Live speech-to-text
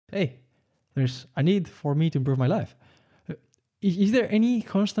hey, there's a need for me to improve my life. Is there any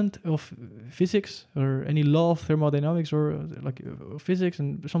constant of physics or any law of thermodynamics or physics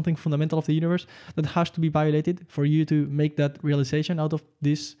and something fundamental of the universe that has to be violated for you to make that realization out of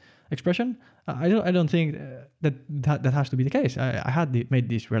this expression? I don't think that has to be the case. I had made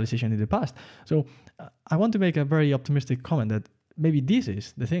this realization in the past. So I want to make a very optimistic comment that maybe this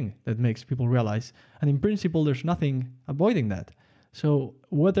is the thing that makes people realize. And in principle, there's nothing avoiding that. So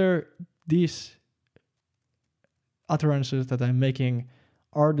whether these utterances that I'm making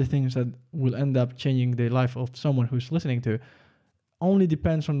are the things that will end up changing the life of someone who's listening to only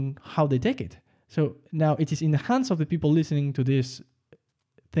depends on how they take it. So now it is in the hands of the people listening to these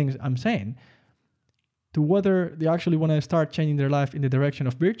things I'm saying to whether they actually want to start changing their life in the direction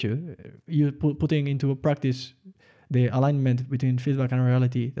of virtue, you putting into practice the alignment between feedback and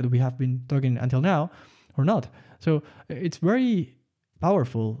reality that we have been talking until now or not. So it's very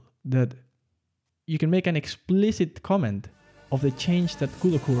powerful that you can make an explicit comment of the change that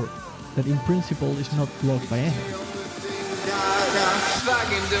could occur that in principle is not blocked by anything.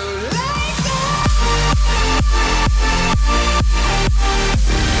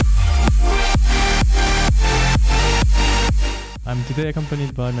 I'm today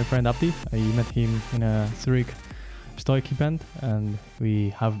accompanied by my friend Abdi. I met him in a Zurich Stoic event, and we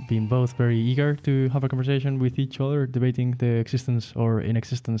have been both very eager to have a conversation with each other, debating the existence or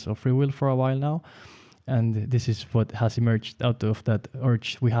inexistence of free will for a while now. And this is what has emerged out of that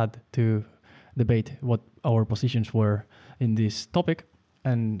urge we had to debate what our positions were in this topic.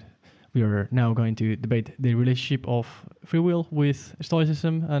 And we are now going to debate the relationship of free will with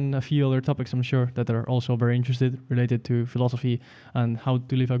Stoicism and a few other topics, I'm sure, that are also very interested related to philosophy and how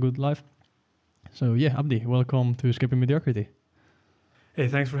to live a good life. So yeah, Abdi, welcome to Escaping Mediocrity. Hey,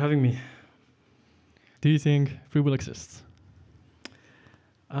 thanks for having me. Do you think free will exists?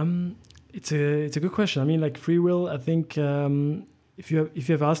 It's a good question. I mean, like free will, I think if you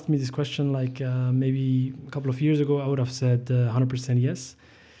have asked me this question like maybe a couple of years ago, I would have said 100% yes.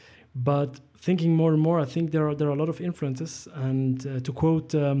 But thinking more and more, I think there are a lot of influences. And to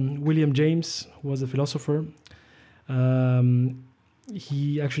quote William James, who was a philosopher,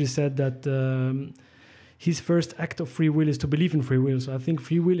 he actually said that his first act of free will is to believe in free will. So I think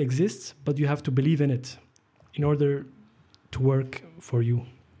free will exists, but you have to believe in it in order to work for you.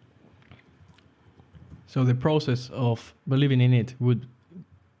 So the process of believing in it would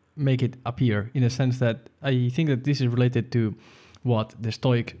make it appear, in the sense that I think that this is related to what the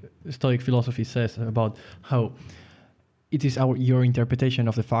Stoic philosophy says about how it is your interpretation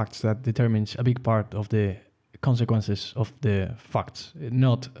of the facts that determines a big part of the consequences of the facts,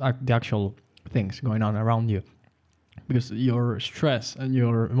 not the actual things going on around you. Because your stress and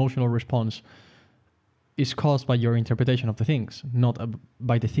your emotional response is caused by your interpretation of the things, not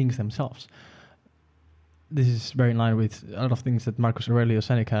by the things themselves. This is very in line with a lot of things that Marcus Aurelius,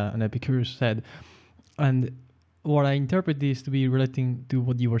 Seneca, and Epicurus said. And what I interpret this to be relating to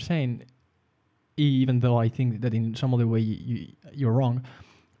what you were saying, even though I think that in some other way you're wrong,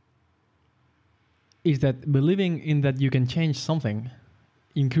 is that believing in that you can change something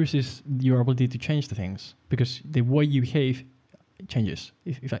increases your ability to change the things, because the way you behave changes.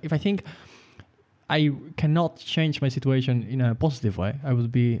 If I think I cannot change my situation in a positive way, I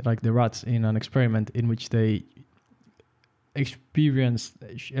would be like the rats in an experiment in which they experience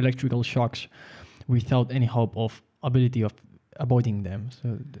electrical shocks without any hope of ability of avoiding them.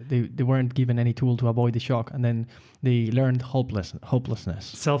 So they weren't given any tool to avoid the shock, and then they learned hopelessness.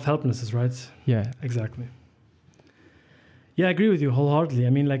 Self-helplessness, right? Yeah, exactly. Yeah, I agree with you wholeheartedly. I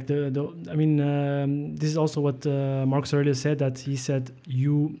mean, like this is also what Marcus Aurelius said. That he said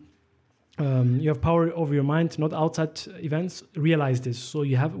you have power over your mind, not outside events. Realize this. So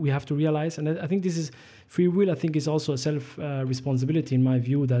we have to realize, and I think this is free will. I think is also a self responsibility in my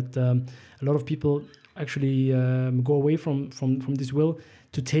view, that a lot of people actually go away from this will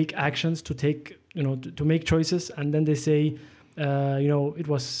to take actions, to take to make choices, and then they say it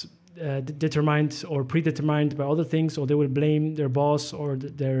was determined or predetermined by other things, or they will blame their boss or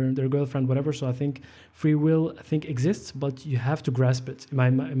their girlfriend, whatever. So I think free will exists, but you have to grasp it. In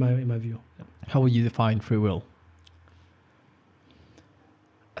my view. Yeah. How would you define free will?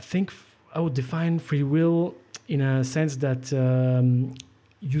 I think I would define free will in a sense that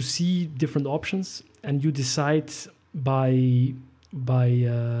you see different options and you decide by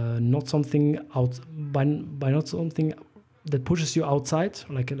not something that pushes you outside,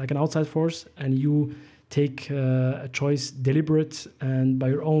 like an outside force, and you take a choice deliberate and by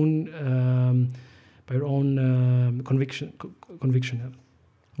your own conviction.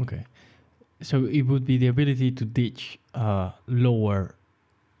 Okay, so it would be the ability to ditch lower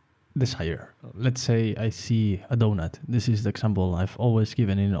desire. Let's say I see a donut. This is the example I've always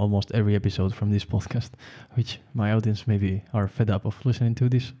given in almost every episode from this podcast, which my audience maybe are fed up of listening to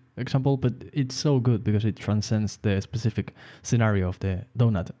this example, but it's so good because it transcends the specific scenario of the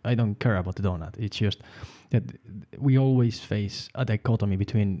donut. I don't care about the donut. It's just that we always face a dichotomy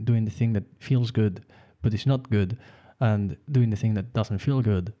between doing the thing that feels good but is not good, and doing the thing that doesn't feel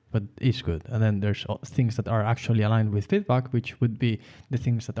good but is good. And then there's things that are actually aligned with feedback, which would be the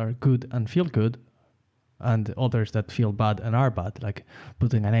things that are good and feel good, and others that feel bad and are bad, like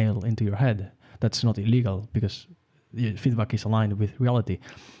putting a nail into your head. That's not illegal because feedback is aligned with reality.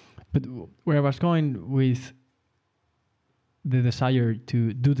 But where I was going with the desire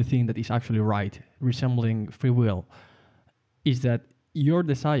to do the thing that is actually right, resembling free will, is that your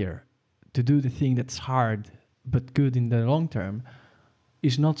desire to do the thing that's hard but good in the long term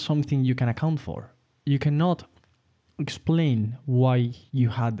is not something you can account for. You cannot explain why you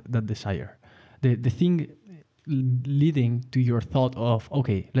had that desire. The thing leading to your thought of,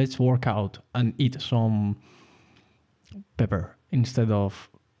 okay, let's work out and eat some pepper instead of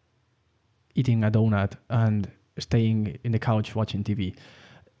eating a donut and staying in the couch watching TV.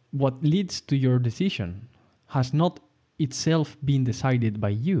 What leads to your decision has not itself been decided by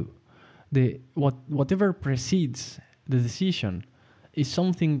you. Whatever precedes the decision is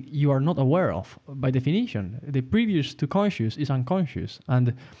something you are not aware of by definition. The previous to conscious is unconscious,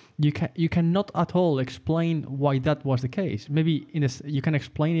 and you cannot at all explain why that was the case. Maybe you can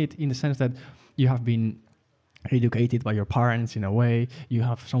explain it in the sense that you have been educated by your parents in a way, you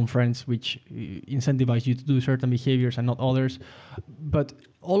have some friends which incentivize you to do certain behaviors and not others, but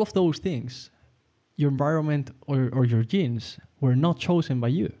all of those things, your environment or your genes, were not chosen by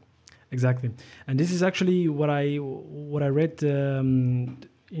you. Exactly, and this is actually what I read, to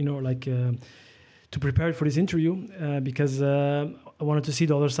prepare for this interview, because I wanted to see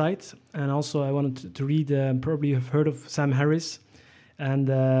the other side, and also I wanted to read. Probably you've heard of Sam Harris, and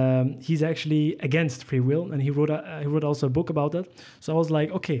he's actually against free will, and he wrote also a book about that. So I was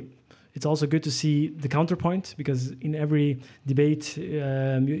like, okay, it's also good to see the counterpoint, because in every debate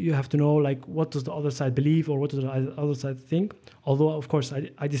you have to know, like, what does the other side believe or what does the other side think. Although, of course,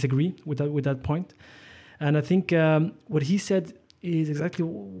 I disagree with that point. And I think what he said is exactly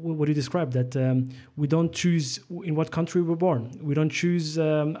what you described, that we don't choose in what country we're born. We don't choose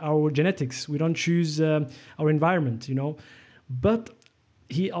our genetics. We don't choose our environment, But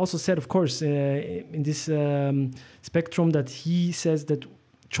he also said, of course, in this spectrum, that he says that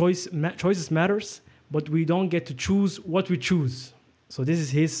choices matters, but we don't get to choose what we choose. So this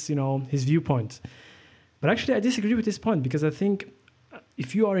is his viewpoint. But actually, I disagree with this point, because I think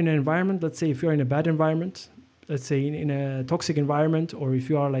if you are in an environment, let's say if you are in a bad environment, let's say in a toxic environment, or if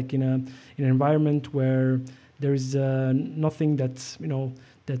you are like in an environment where there is nothing that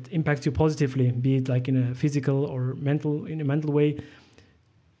that impacts you positively, be it like in a physical or mental way,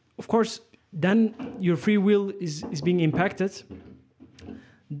 of course, then your free will is being impacted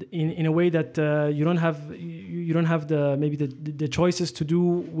in a way that you don't have the choices to do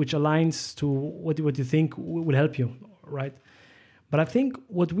which aligns to what you think will help you, right? But I think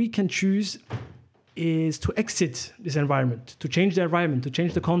what we can choose is to exit this environment, to change the environment, to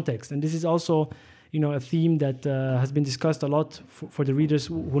change the context. And this is also a theme that has been discussed a lot for the readers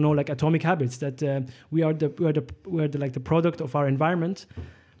who know, like, Atomic Habits, that we are the product of our environment.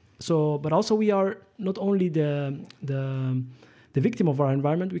 So, but also we are not only the victim of our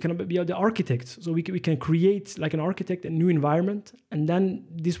environment, we can be the architect. So we can create, like an architect, a new environment, and then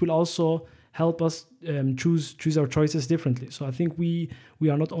this will also help us choose our choices differently. So I think we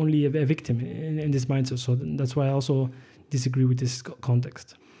are not only a victim in this mindset. So that's why I also disagree with this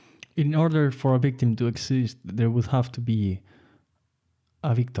context. In order for a victim to exist, there would have to be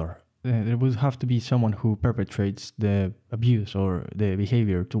a victor. There would have to be someone who perpetrates the abuse or the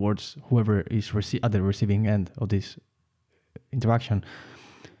behavior towards whoever is at the receiving end of this interaction.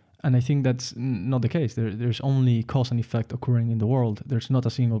 And I think that's not the case. There's only cause and effect occurring in the world. There's not a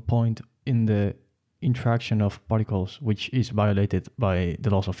single point in the interaction of particles which is violated by the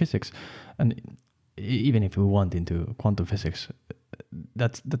laws of physics. And even if we went into quantum physics,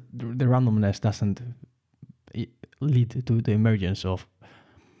 the randomness doesn't lead to the emergence of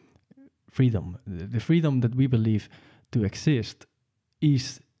freedom. The freedom that we believe to exist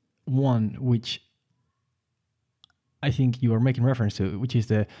is one which I think you are making reference to, which is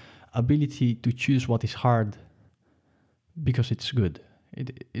the ability to choose what is hard because it's good.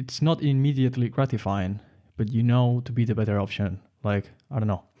 It's not immediately gratifying, but to be the better option. Like, I don't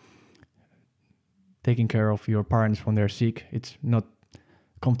know, taking care of your parents when they're sick. It's not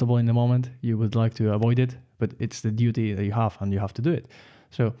comfortable in the moment. You would like to avoid it, but it's the duty that you have and you have to do it.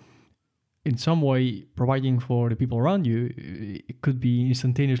 So in some way providing for the people around you, it could be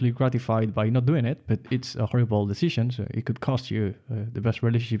instantaneously gratified by not doing it, but it's a horrible decision. So it could cost you the best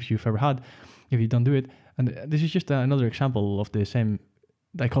relationships you've ever had if you don't do it. And this is just another example of the same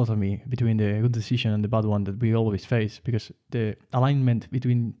dichotomy between the good decision and the bad one that we always face, because the alignment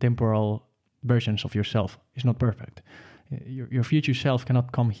between temporal versions of yourself is not perfect. Your future self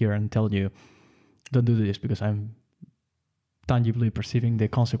cannot come here and tell you, don't do this because I'm tangibly perceiving the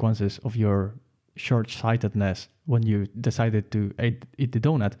consequences of your short-sightedness when you decided to eat the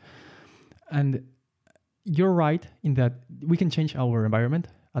donut. And you're right in that we can change our environment.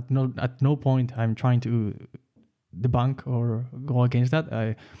 At no point I'm trying to debunk or go against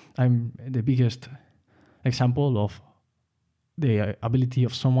that. I'm the biggest example of the ability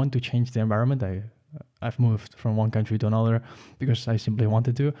of someone to change the environment. I've moved from one country to another because I simply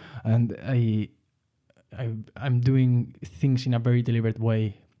wanted to, and I'm doing things in a very deliberate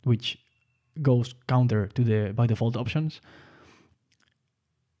way, which goes counter to the by default options.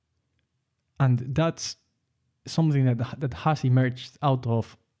 And that's something that has emerged out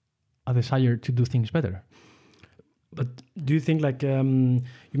of a desire to do things better. But do you think, like you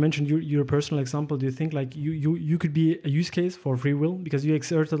mentioned your personal example, do you think like you could be a use case for free will because you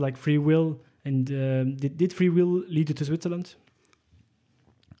exerted like free will, and did free will lead you to Switzerland?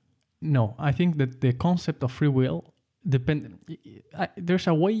 No, I think that the concept of free will there's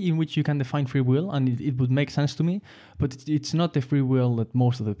a way in which you can define free will, and it would make sense to me, but it's not the free will that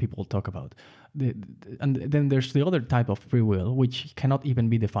most of the people talk about. And then there's the other type of free will which cannot even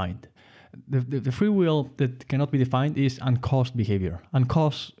be defined. The free will that cannot be defined is uncaused behavior,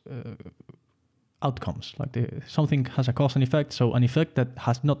 uncaused outcomes. Like something has a cause and effect, so an effect that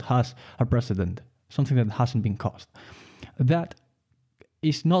has a precedent, something that hasn't been caused. That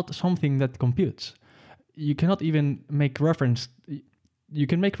is not something that computes. You cannot even make reference. You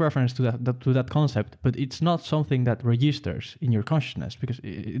can make reference to that concept, but it's not something that registers in your consciousness because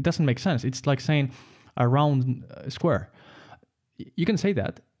it doesn't make sense. It's like saying a round square. You can say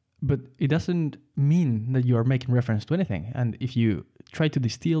that, but it doesn't mean that you are making reference to anything. And if you try to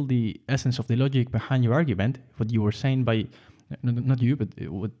distill the essence of the logic behind your argument, what you were saying by, not you, but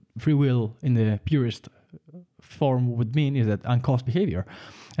what free will in the purest form would mean is that uncaused behavior.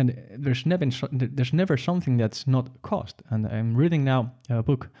 And there's never something that's not caused. And I'm reading now a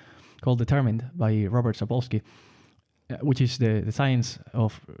book called Determined by Robert Sapolsky, which is the science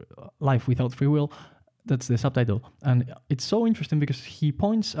of life without free will. That's the subtitle. And it's so interesting because he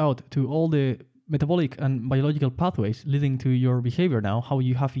points out to all the metabolic and biological pathways leading to your behavior now, how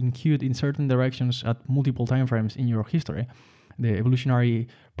you have been cued in certain directions at multiple timeframes in your history. The evolutionary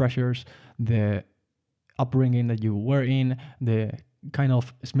pressures, the upbringing that you were in, the kind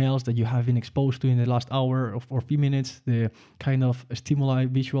of smells that you have been exposed to in the last hour or few minutes, the kind of stimuli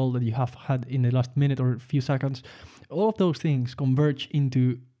visual that you have had in the last minute or few seconds. All of those things converge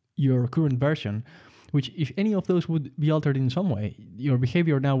into your current version, which if any of those would be altered in some way, your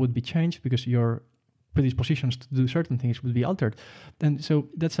behavior now would be changed because your predispositions to do certain things would be altered. And so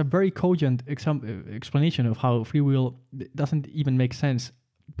that's a very cogent explanation of how free will doesn't even make sense.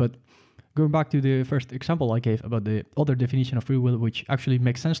 But going back to the first example I gave about the other definition of free will, which actually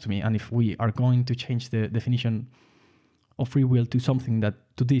makes sense to me, and if we are going to change the definition of free will to something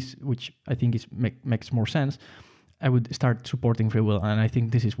to this, which I think makes more sense, I would start supporting free will. And I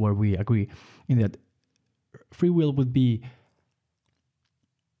think this is where we agree, in that free will would be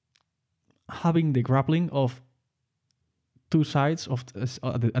having the grappling of two sides of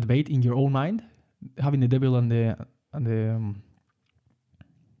a debate in your own mind, having the devil and the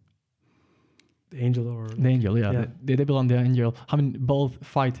angel, or the angel, yeah. The devil and the angel, having both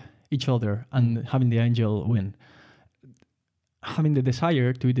fight each other and having the angel win. Having the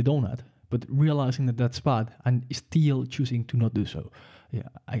desire to eat the donut, but realizing that that's bad and still choosing to not do so. Yeah,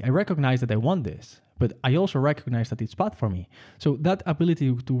 I recognize that I want this, but I also recognize that it's bad for me. So that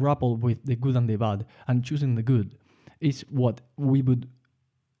ability to grapple with the good and the bad and choosing the good is what we would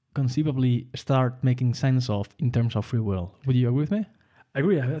conceivably start making sense of in terms of free will. Would you agree with me? I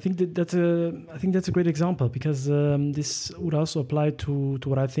agree. I think that's a great example, because this would also apply to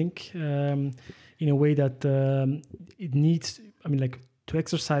what I think in a way that it needs. I mean, like, to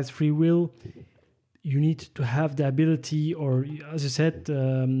exercise free will, you need to have the ability, or as you said,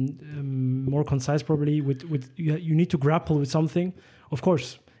 more concise probably. With you need to grapple with something. Of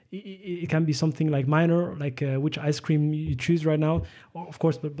course, it can be something like minor, like which ice cream you choose right now, of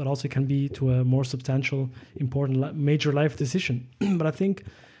course, but also it can be to a more substantial, important, major life decision. But I think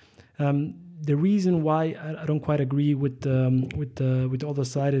the reason why I don't quite agree with the other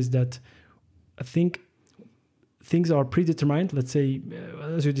side is that I think things are predetermined. Let's say,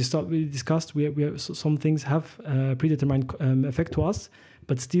 as we discussed, we have some things have predetermined effect to us,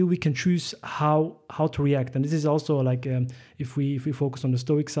 but still we can choose how to react. And this is also like if we focus on the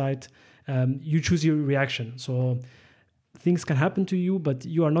Stoic side, you choose your reaction. So things can happen to you, but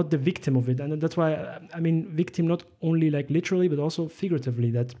you are not the victim of it. And that's why I mean victim not only like literally, but also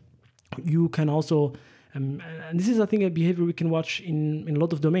figuratively. That you can also. And this is, I think, a behavior we can watch in a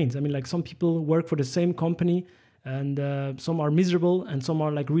lot of domains. I mean, like some people work for the same company, and some are miserable, and some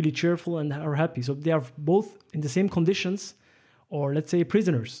are like really cheerful and are happy. So they are both in the same conditions, or let's say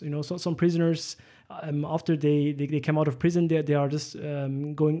prisoners. You know, so some prisoners after they come out of prison, they are just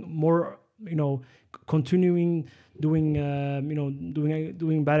going more, you know, continuing doing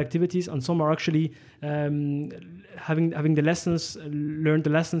doing bad activities, and some are actually having the lessons, learned the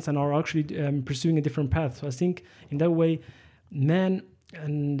lessons, and are actually pursuing a different path. So I think in that way, man,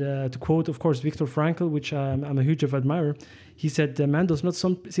 and to quote, of course, Viktor Frankl, which I'm a huge admirer, he said, "Man does not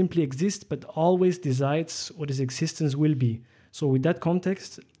simply exist, but always decides what his existence will be." So with that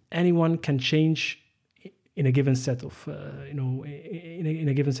context, anyone can change in a given set of, in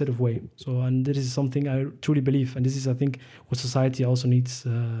a given set of way. So, and this is something I truly believe, and this is, I think, what society also needs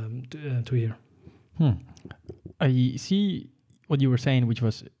to hear. I see what you were saying, which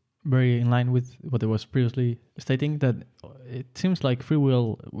was very in line with what I was previously stating, that it seems like free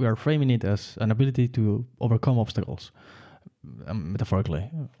will, we are framing it as an ability to overcome obstacles, metaphorically.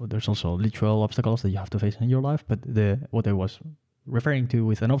 There's also literal obstacles that you have to face in your life, but what I was referring to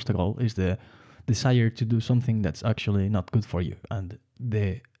with an obstacle is the desire to do something that's actually not good for you, and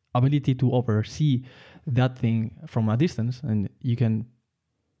the ability to oversee that thing from a distance, and you can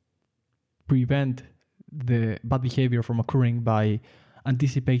prevent the bad behavior from occurring by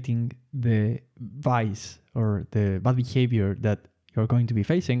anticipating the vice or the bad behavior that you're going to be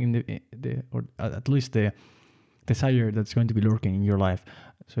facing in or at least the desire that's going to be lurking in your life.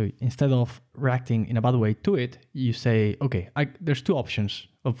 So instead of reacting in a bad way to it, you say, okay, there's two options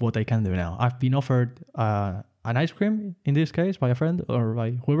of what I can do now. I've been offered an ice cream, in this case, by a friend or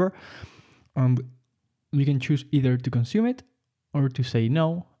by whoever. You can choose either to consume it or to say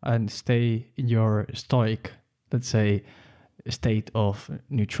no and stay in your stoic, let's say, state of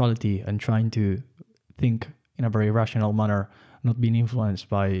neutrality and trying to think in a very rational manner, not being influenced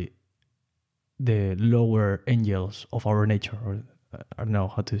by the lower angels of our nature, or I don't know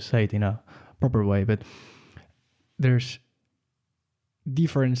how to say it in a proper way, but there's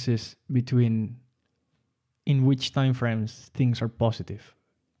differences between in which time frames things are positive.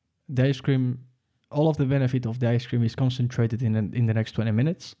 The ice cream, all of the benefit of the ice cream is concentrated in the next 20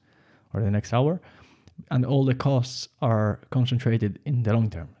 minutes or the next hour, and all the costs are concentrated in the long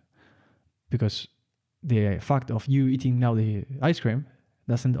term, because the fact of you eating now the ice cream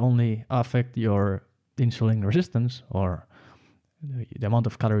doesn't only affect your insulin resistance or the amount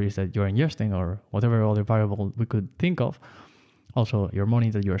of calories that you're ingesting or whatever other variable we could think of, also your money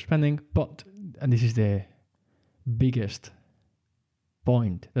that you're spending, but, and this is the biggest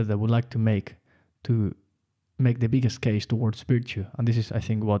point that I would like to make the biggest case towards virtue, and this is, I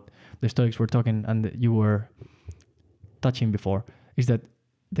think, what the Stoics were talking and you were touching before, is that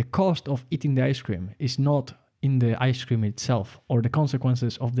the cost of eating the ice cream is not in the ice cream itself or the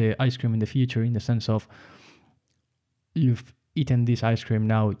consequences of the ice cream in the future, in the sense of you've eaten this ice cream,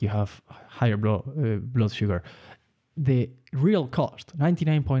 now you have higher blood sugar. The real cost,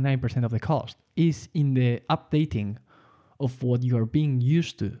 99.9% of the cost, is in the updating of what you are being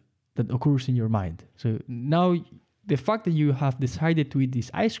used to that occurs in your mind. So now the fact that you have decided to eat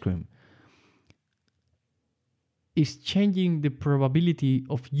this ice cream is changing the probability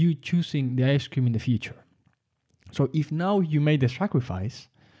of you choosing the ice cream in the future. So if now you made the sacrifice,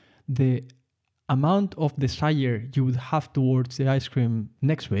 the amount of desire you would have towards the ice cream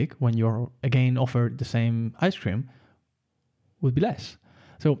next week when you're again offered the same ice cream would be less.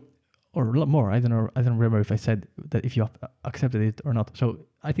 So, or a lot more. I don't remember if I said that if you accepted it or not. So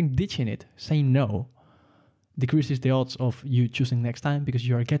I think ditching it, saying no, decreases the odds of you choosing next time, because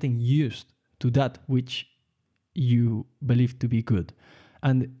you are getting used to that which you believe to be good.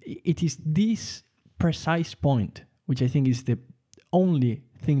 And it is this precise point which I think is the only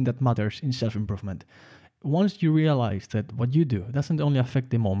thing that matters in self-improvement. Once you realize that what you do doesn't only affect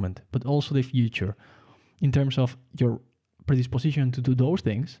the moment, but also the future, in terms of your predisposition to do those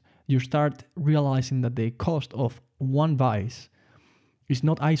things, you start realizing that the cost of one vice is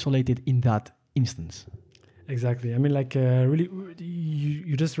not isolated in that instance. Exactly. I mean, like, really,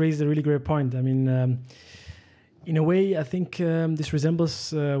 you just raised a really great point. I mean, in a way, I think this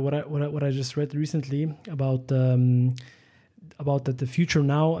resembles what I just read recently about that the future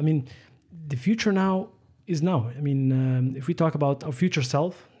now. I mean, the future now is now. I mean, if we talk about our future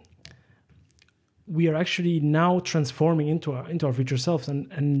self, we are actually now transforming into our future selves,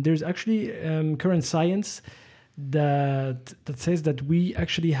 and there's actually current science that says that we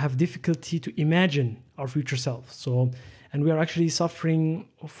actually have difficulty to imagine our future self. So, and we are actually suffering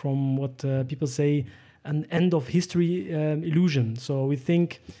from what people say an end of history illusion. So we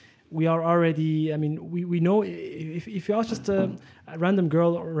think we are already. I mean, we know if you ask just a random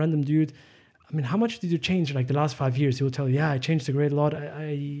girl or a random dude, I mean, how much did you change like the last 5 years? He will tell you, yeah, I changed a great lot.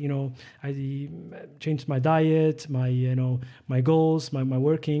 I changed my diet, my goals, my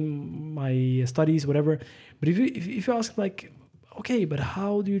working, my studies, whatever. But if you ask like, okay, but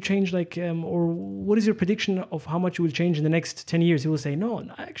how do you change or what is your prediction of how much you will change in the next 10 years? He will say, no,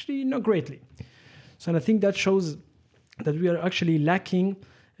 actually not greatly. So, and I think that shows that we are actually lacking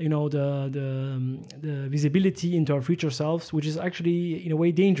the visibility into our future selves, which is actually in a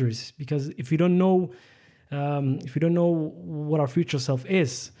way dangerous, because if you don't know what our future self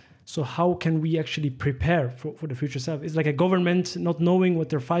is, so how can we actually prepare for the future self? It's like a government not knowing what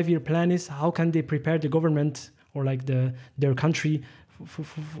their 5-year plan is. How can they prepare the government or like their country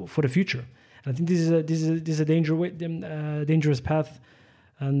for the future? And I think this is a dangerous path.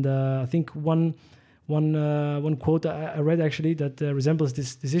 And I think one quote I read actually that resembles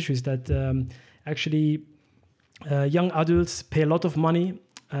this issue is that actually young adults pay a lot of money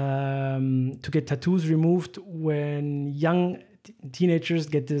to get tattoos removed, when young teenagers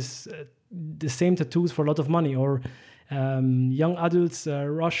get the same tattoos for a lot of money, or young adults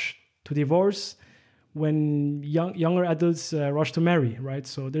rush to divorce when younger adults rush to marry, right?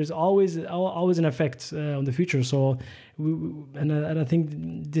 So there's always an effect on the future. So and I think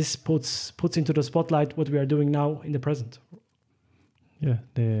this puts into the spotlight what we are doing now in the present. Yeah,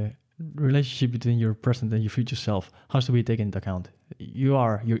 the relationship between your present and your future self has to be taken into account.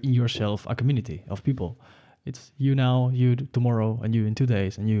 You're in yourself a community of people. It's you now, you tomorrow, and you in 2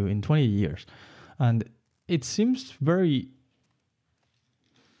 days, and you in 20 years. And it seems very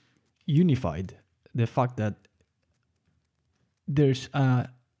unified, the fact that there's a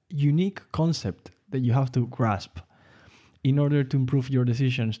unique concept that you have to grasp in order to improve your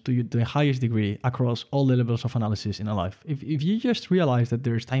decisions to the highest degree across all the levels of analysis in a life. If you just realize that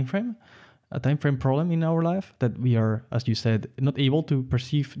there's a time frame problem in our life, that we are, as you said, not able to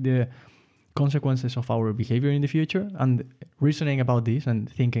perceive the consequences of our behavior in the future, and reasoning about this and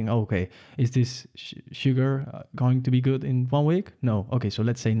thinking, okay, is this sugar going to be good in 1 week? No. Okay, so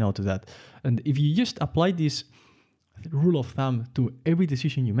let's say no to that. And if you just apply this rule of thumb to every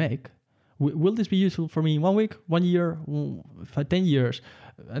decision you make, will this be useful for me in 1 week, 1 year, 10 years?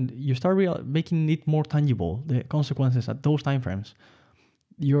 And you start making it more tangible, the consequences at those timeframes.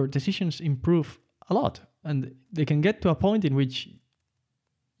 Your decisions improve a lot, and they can get to a point in which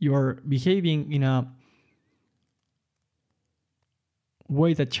you're behaving in a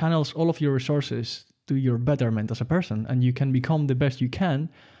way that channels all of your resources to your betterment as a person, and you can become the best you can.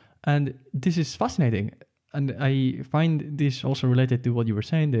 And this is fascinating. And I find this also related to what you were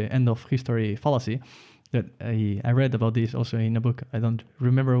saying, the end of history fallacy, that I read about this also in a book. I don't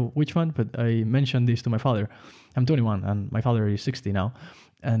remember which one, but I mentioned this to my father. I'm 21 and my father is 60 now.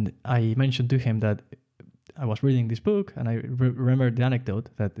 And I mentioned to him that I was reading this book, and I remember the anecdote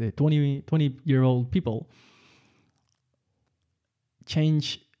that the 20-year-old people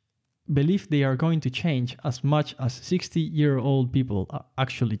believe they are going to change as much as 60-year-old people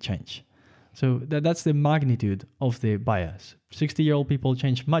actually change. So that's the magnitude of the bias. 60-year-old people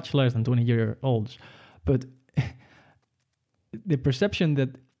change much less than 20-year-olds. But the perception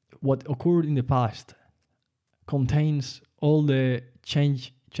that what occurred in the past contains all the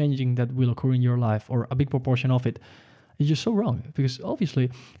changing that will occur in your life, or a big proportion of it, is just so wrong. Because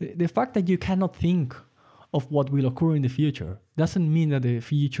obviously, the fact that you cannot think of what will occur in the future doesn't mean that the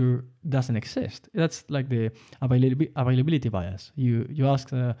future doesn't exist. That's like the availability bias. You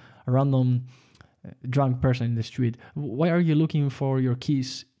ask a random drunk person in the street, why are you looking for your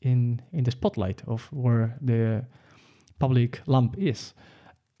keys in the spotlight of where the public lamp is?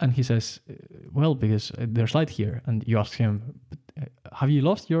 And he says, well, because there's light here. And you ask him, have you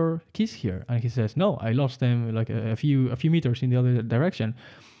lost your keys here? And he says, no, I lost them like a few meters in the other direction,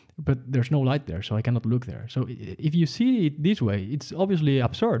 but there's no light there, so I cannot look there. So if you see it this way, it's obviously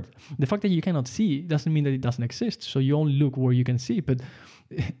absurd. The fact that you cannot see doesn't mean that it doesn't exist, so you only look where you can see. But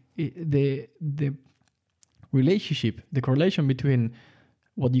the relationship, the correlation between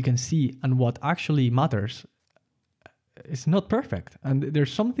what you can see and what actually matters is not perfect. And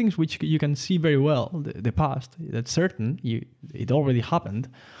there's some things which you can see very well, the past, that's certain, it already happened,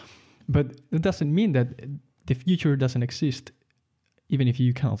 but it doesn't mean that the future doesn't exist, even if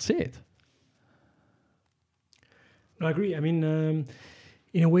you cannot see it. I agree. I mean,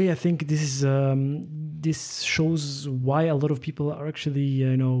 in a way, I think this shows why a lot of people are actually,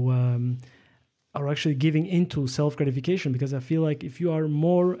 are actually giving into self-gratification, because I feel like if you are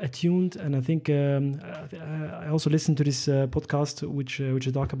more attuned, and I think I also listened to this podcast which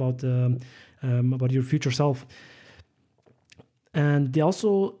talk about your future self, and they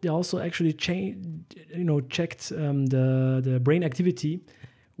also actually checked the brain activity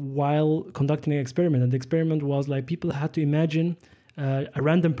while conducting an experiment, and the experiment was like people had to imagine a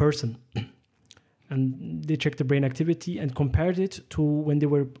random person. And they checked the brain activity and compared it to when they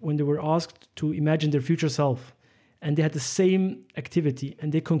were asked to imagine their future self, and they had the same activity,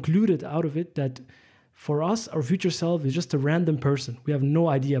 and they concluded out of it that for us, our future self is just a random person. We have no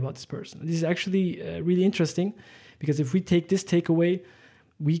idea about this person. And this is actually really interesting, because if we take this takeaway,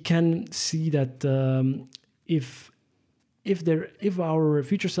 we can see that if our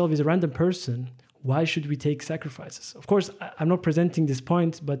future self is a random person, why should we take sacrifices? Of course, I'm not presenting this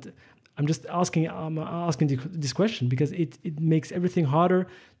point, but I'm just asking this question, because it makes everything harder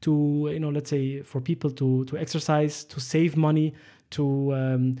to, let's say, for people to exercise, to save money,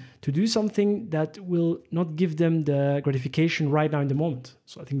 to do something that will not give them the gratification right now in the moment.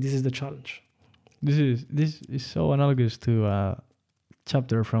 So I think this is the challenge. This is so analogous to a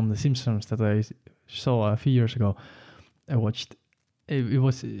chapter from The Simpsons that I saw a few years ago. I watched. It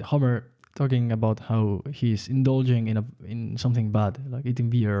was Homer talking about how he's indulging in something bad, like eating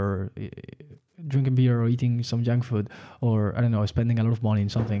beer or drinking beer or eating some junk food, or I don't know, spending a lot of money in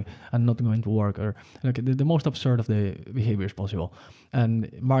something and not going to work, or like the most absurd of the behaviors possible.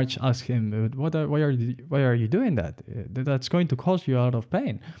 And Marge asked him, why are you doing that? That's going to cause you a lot of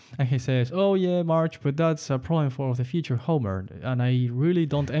pain. And he says, oh yeah, Marge, but that's a problem for the future Homer, and I really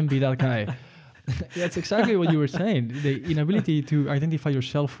don't envy that guy. That's exactly what you were saying. The inability to identify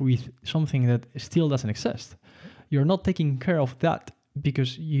yourself with something that still doesn't exist. You're not taking care of that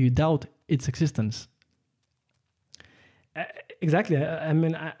because you doubt its existence. Exactly. I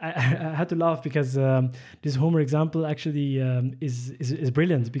mean, I had to laugh because this Homer example actually is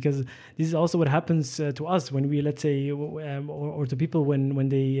brilliant, because this is also what happens to us when we, let's say, or to people when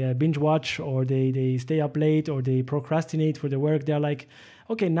they binge watch, or they stay up late, or they procrastinate for their work. They're like,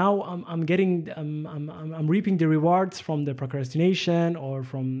 okay, now I'm reaping the rewards from the procrastination, or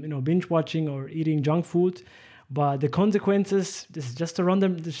from binge watching or eating junk food, but the consequences, this is just a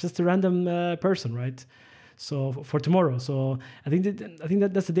random person, right? So for tomorrow. So I think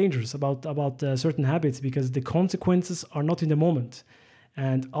that's the dangers about certain habits, because the consequences are not in the moment.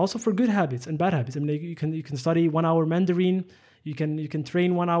 And also for good habits and bad habits. I mean, you can study 1 hour Mandarin, you can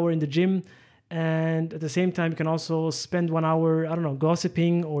train 1 hour in the gym, and at the same time you can also spend 1 hour, I don't know,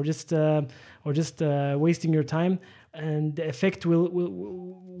 gossiping or just wasting your time, and the effect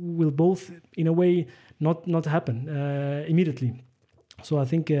will both in a way not happen immediately. So I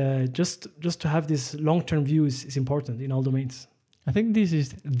think just to have this long-term view is important in all domains. I think this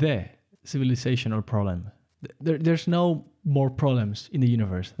is the civilizational problem. There's no more problems in the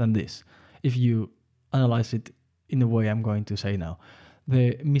universe than this, if you analyze it in the way I'm going to say now.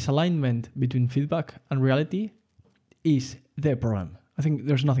 The misalignment between feedback and reality is the problem. I think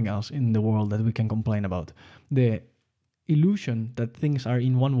there's nothing else in the world that we can complain about. The illusion that things are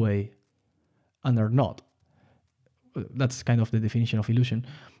in one way and are not, that's kind of the definition of illusion,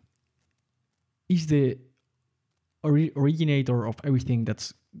 is the originator of everything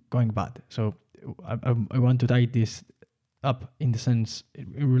that's going bad. So I want to tie this up in the sense,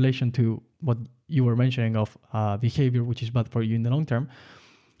 in relation to what you were mentioning of behavior which is bad for you in the long term,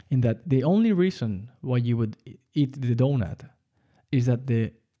 in that the only reason why you would eat the donut is that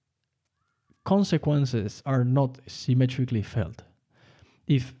the consequences are not symmetrically felt.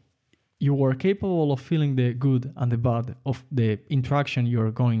 If you were capable of feeling the good and the bad of the interaction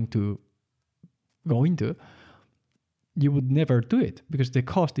you're going to go into, you would never do it because the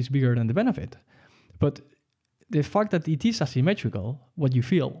cost is bigger than the benefit. But the fact that it is asymmetrical, what you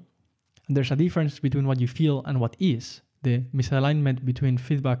feel, and there's a difference between what you feel and what is, the misalignment between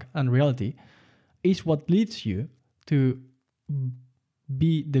feedback and reality, is what leads you to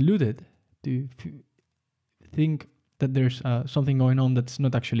be deluded, to think that there's something going on that's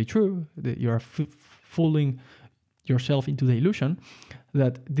not actually true, that you're fooling yourself into the illusion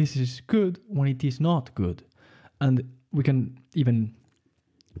that this is good when it is not good. And we can even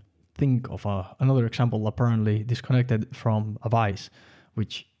think of another example apparently disconnected from a vice,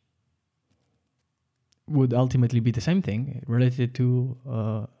 which would ultimately be the same thing, related to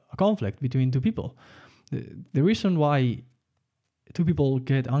a conflict between two people. The reason why two people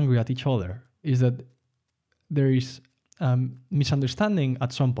get angry at each other is that there is misunderstanding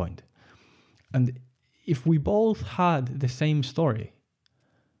at some point. And if we both had the same story,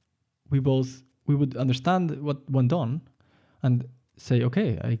 we would understand what went on and say,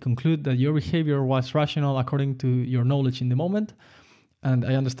 okay, I conclude that your behavior was rational according to your knowledge in the moment, and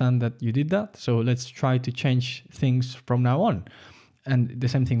I understand that you did that, so let's try to change things from now on. And the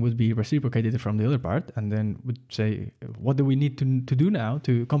same thing would be reciprocated from the other part, and then would say, what do we need to do now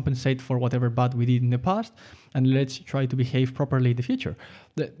to compensate for whatever bad we did in the past, and let's try to behave properly in the future.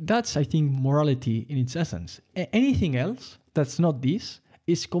 That's, I think, morality in its essence. Anything else that's not this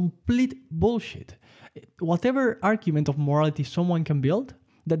is complete bullshit. Whatever argument of morality someone can build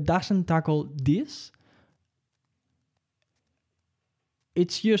that doesn't tackle this,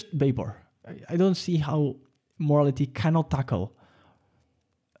 it's just vapor. I don't see how morality cannot tackle.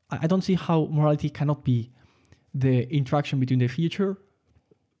 I don't see how morality cannot be the interaction between the future,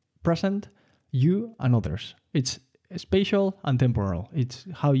 present, you, and others. It's spatial and temporal. It's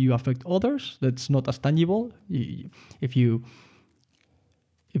how you affect others. That's not as tangible. If you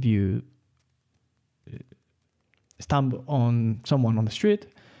stamp on someone on the street,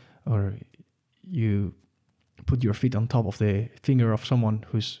 or you put your feet on top of the finger of someone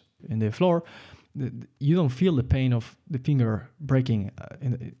who's in the floor, you don't feel the pain of the finger breaking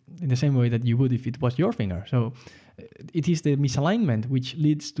in the same way that you would if it was your finger. So it is the misalignment which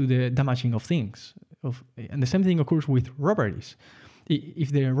leads to the damaging of things. And the same thing occurs with robberies.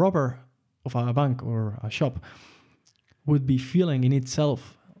 If the robber of a bank or a shop would be feeling in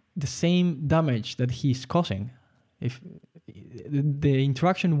itself the same damage that he's causing, if the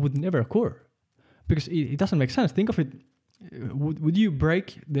interaction would never occur, because it doesn't make sense. Think of it. Would you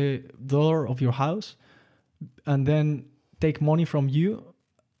break the door of your house and then take money from you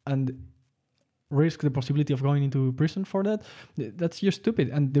and risk the possibility of going into prison for that? That's just stupid.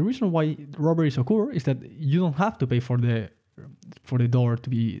 And the reason why robberies occur is that you don't have to pay for the door to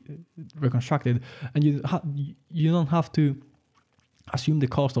be reconstructed, and you don't have to assume the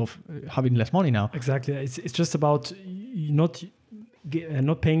cost of having less money now. Exactly. It's just about not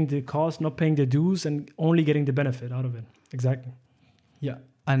paying the cost, not paying the dues, and only getting the benefit out of it. Exactly. Yeah.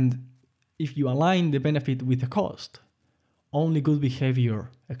 And if you align the benefit with the cost, only good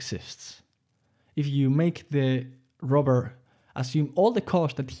behavior exists. If you make the robber assume all the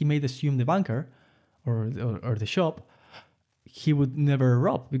cost that he made assume the banker or the shop, he would never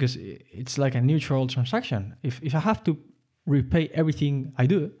rob, because it's like a neutral transaction. If I have to repay everything I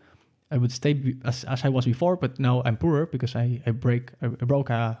do, I would stay as I was before, but now I'm poorer because I broke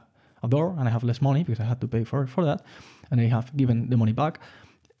a door and I have less money because I had to pay for that, and I have given the money back.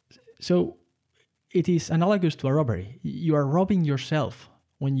 So it is analogous to a robbery. You are robbing yourself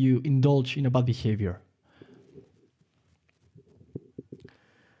when you indulge in a bad behavior.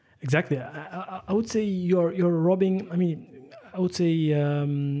 Exactly. I would say you're robbing. I mean, I would say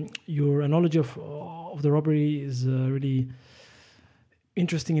your analogy of the robbery is really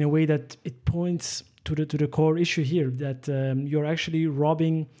interesting in a way that it points to the core issue here, that you're actually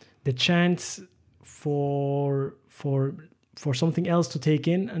robbing the chance for something else to take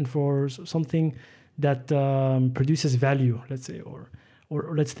in, and for something that produces value, let's say, or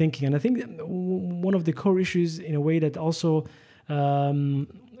let's thinking. And I think one of the core issues in a way that also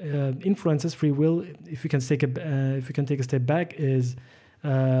influences free will, if we can take a step back, is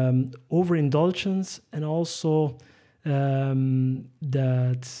overindulgence, and also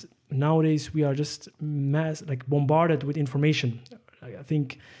that nowadays we are just bombarded with information. I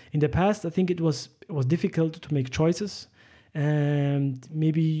think in the past, it was difficult to make choices, and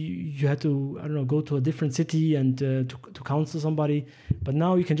maybe you had to, I don't know, go to a different city and to counsel somebody. But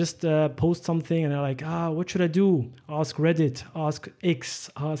now you can just post something and they're like, what should I do? Ask Reddit, ask X,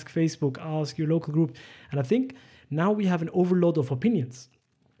 ask Facebook, ask your local group. And I think now we have an overload of opinions.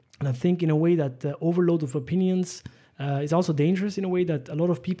 And I think in a way that the overload of opinions is also dangerous, in a way that a lot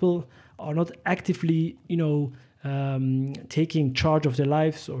of people are not actively, taking charge of their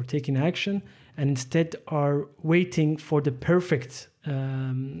lives or taking action, and instead are waiting for the perfect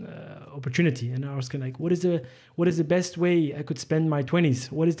opportunity and asking, like, what is the best way I could spend my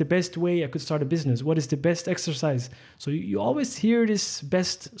 20s? What is the best way I could start a business? What is the best exercise? So you always hear this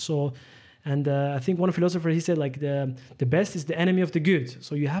best. So, and I think one philosopher, he said, like, the best is the enemy of the good.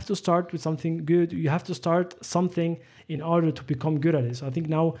 So you have to start with something good. You have to start something in order to become good at it. So I think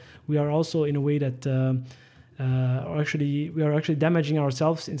now we are also in a way that we are actually damaging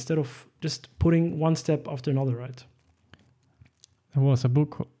ourselves instead of just putting one step after another, right? There was a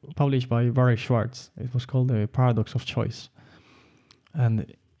book published by Barry Schwartz. It was called The Paradox of Choice.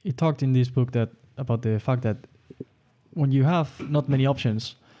 And it talked in this book about the fact that when you have not many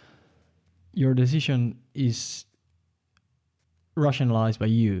options, your decision is rationalized by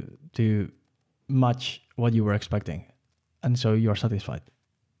you to match what you were expecting, and so you're satisfied.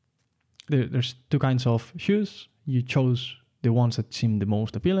 There's two kinds of shoes. You chose the ones that seem the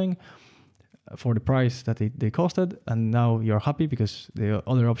most appealing for the price that they costed, and now you're happy because the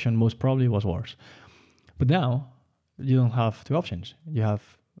other option most probably was worse. But now you don't have two options. You have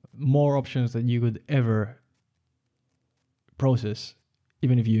more options than you could ever process,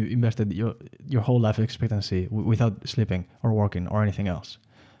 even if you invested your whole life expectancy without sleeping or working or anything else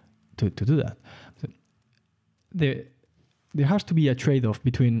to do that. So there has to be a trade-off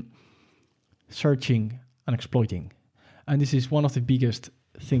between searching and exploiting. And this is one of the biggest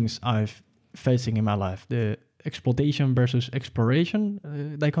things I've facing in my life, the exploitation versus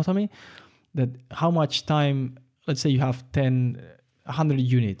exploration dichotomy, that how much time, let's say you have 100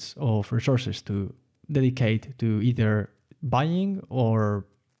 units of resources to dedicate to either buying or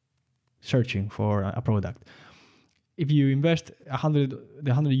searching for a product. If you invest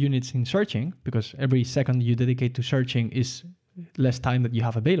the 100 units in searching, because every second you dedicate to searching is less time that you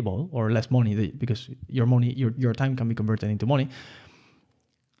have available, or less money, because your time can be converted into money,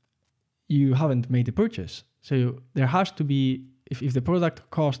 you haven't made the purchase. So there has to be, if the product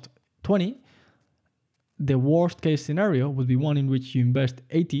cost 20, the worst case scenario would be one in which you invest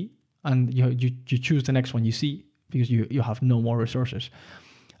 80 and you choose the next one you see because you have no more resources.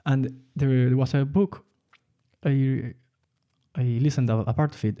 And there was a book, I listened to a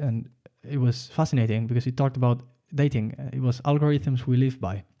part of it, and it was fascinating because it talked about dating. It was Algorithms We Live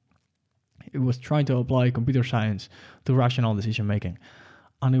By. It was trying to apply computer science to rational decision making.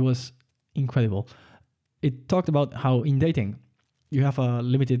 And it was incredible. It talked about how in dating, you have a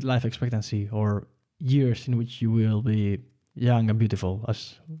limited life expectancy, or years in which you will be young and beautiful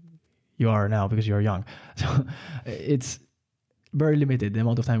as you are now because you're young. So it's very limited, the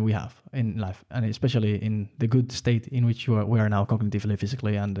amount of time we have in life, and especially in the good state in which we are now cognitively,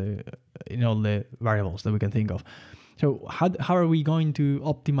 physically, and in all the variables that we can think of. So how are we going to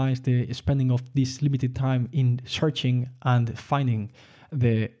optimize the spending of this limited time in searching and finding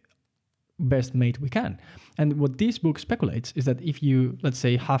the best mate we can? And what this book speculates is that if you, let's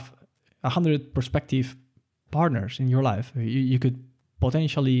say, have 100 prospective partners in your life, you could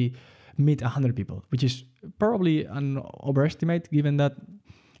potentially meet 100 people, which is probably an overestimate given that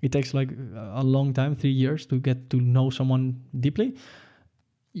it takes like a long time, 3 years, to get to know someone deeply.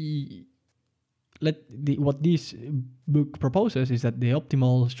 What this book proposes is that the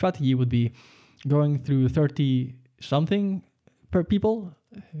optimal strategy would be going through 30 something per people,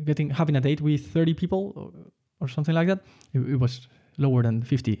 having a date with 30 people or something like that. It was lower than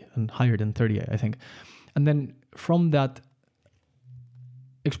 50 and higher than 30, I think. And then from that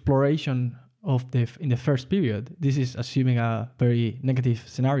exploration in the first period, this is assuming a very negative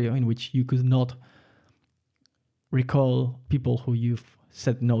scenario in which you could not recall people who you've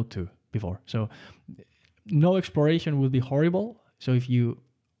said no to before. So no exploration will be horrible. So if you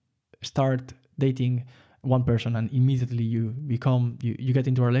start dating one person and immediately you get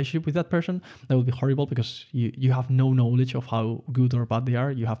into a relationship with that person, that will be horrible because you have no knowledge of how good or bad they are.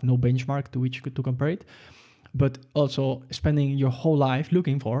 You have no benchmark to which to compare it. But also spending your whole life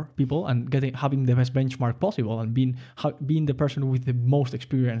looking for people and having the best benchmark possible, and being the person with the most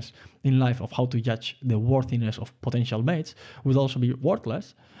experience in life of how to judge the worthiness of potential mates would also be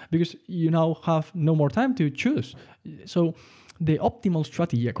worthless because you now have no more time to choose. So the optimal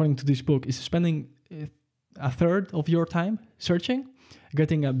strategy, according to this book, is spending a third of your time searching,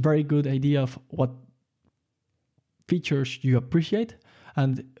 getting a very good idea of what features you appreciate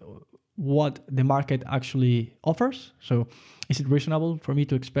and what the market actually offers. So is it reasonable for me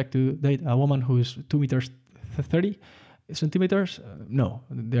to expect to date a woman who is 2 meters 30 centimeters? No,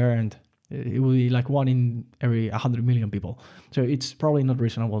 there aren't. It will be like one in every 100 million people. So it's probably not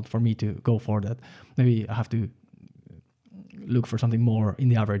reasonable for me to go for that. Maybe I have to look for something more in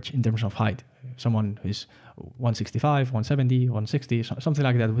the average in terms of height. Someone who's 165, 170, 160, something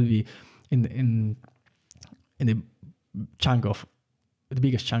like that would be in the chunk of the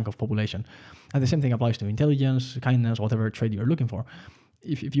biggest chunk of population. And the same thing applies to intelligence, kindness, whatever trait you're looking for.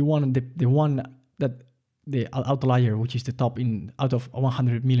 If you want the one that the outlier, which is the top out of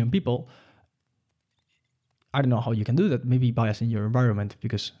 100 million people, I don't know how you can do that. Maybe bias in your environment,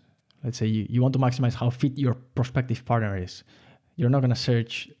 because let's say you want to maximize how fit your prospective partner is. You're not going to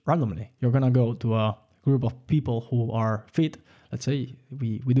search randomly. You're going to go to a group of people who are fit. Let's say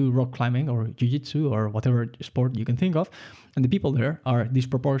we do rock climbing or jiu-jitsu or whatever sport you can think of, and the people there are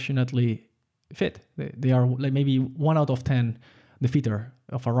disproportionately fit. They are like maybe 1 out of 10 the fitter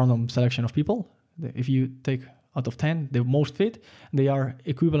of a random selection of people. If you take out of 10 the most fit, they are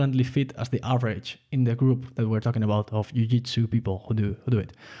equivalently fit as the average in the group that we're talking about of jiu-jitsu people who do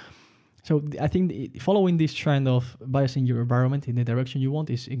it. So I think following this trend of biasing your environment in the direction you want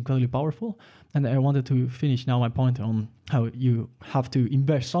is incredibly powerful. And I wanted to finish now my point on how you have to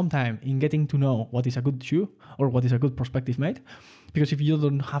invest some time in getting to know what is a good shoe or what is a good prospective mate. Because if you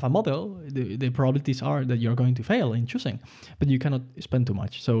don't have a model, the probabilities are that you're going to fail in choosing, but you cannot spend too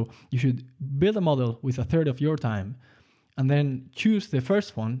much. So you should build a model with a third of your time and then choose the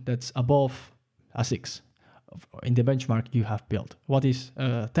first one that's above a 6 in the benchmark you have built. What is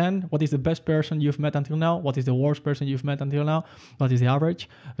 10? What is the best person you've met until now? What is the worst person you've met until now? What is the average?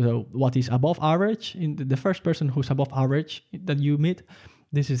 So what is above average? In the first person who's above average that you meet,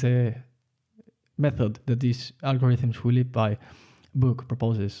 this is a method that these algorithms we live by book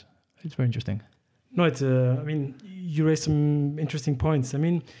proposes. It's very interesting. No, it's. I mean, you raised some interesting points. I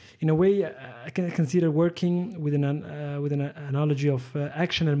mean, in a way, I can consider working with an analogy of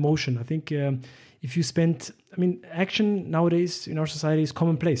action and motion. I think if you spend, I mean, action nowadays in our society is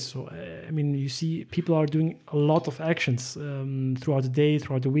commonplace. So, I mean, you see people are doing a lot of actions throughout the day,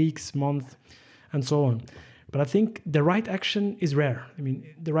 throughout the weeks, month, and so on. But I think the right action is rare. I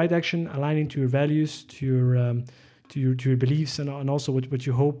mean, the right action aligning to your values, to your beliefs, and also what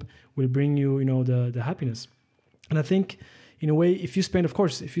you hope will bring you, you know, the happiness. And I think, in a way, if you spend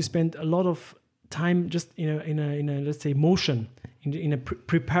a lot of time just in a let's say motion, in a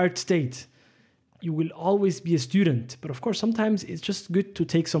prepared state, you will always be a student. But of course, sometimes it's just good to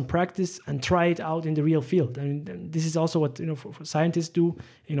take some practice and try it out in the real field. And this is also what, you know, for scientists do.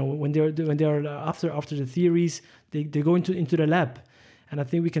 You know, when they're after the theories, they go into the lab. And I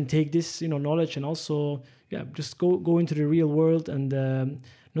think we can take this, you know, knowledge and also, just go into the real world and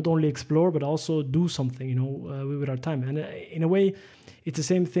not only explore but also do something, you know, with our time. And in a way, it's the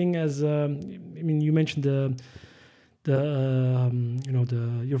same thing as I mean, you mentioned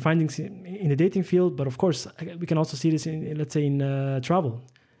your findings in the dating field, but of course we can also see this in, let's say, in travel.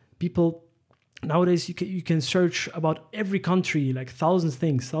 People nowadays, you can search about every country, like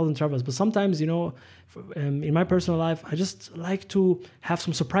thousand travels. But sometimes, you know, in my personal life, I just like to have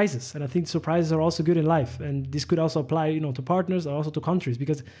some surprises. And I think surprises are also good in life. And this could also apply, you know, to partners or also to countries.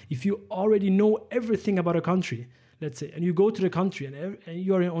 Because if you already know everything about a country, let's say, and you go to the country and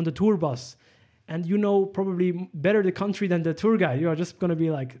you are on the tour bus, and you know probably better the country than the tour guide, you are just going to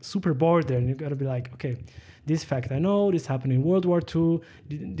be like super bored there. And you're going to be like, okay, this fact I know, this happened in World War II,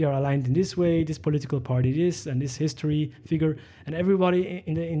 they are aligned in this way, this political party this, and this history figure, and everybody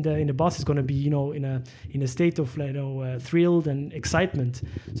in the bus is going to be, you know, in a state of, you know, thrilled and excitement.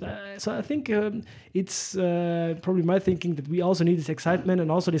 So I think it's probably my thinking that we also need this excitement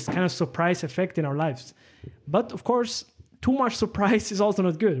and also this kind of surprise effect in our lives. But of course, too much surprise is also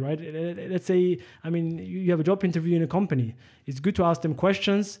not good, right? Let's say, I mean, you have a job interview in a company. It's good to ask them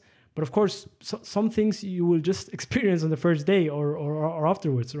questions, but of course, some things you will just experience on the first day or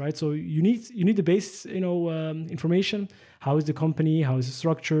afterwards, right? So you need the base, you know, information. How is the company? How is the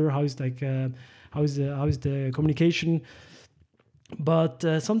structure? How is the communication? But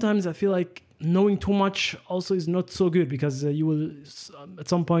sometimes I feel like knowing too much also is not so good, because you will at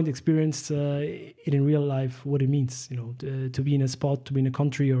some point experience it in real life, what it means, you know, to be in a spot, to be in a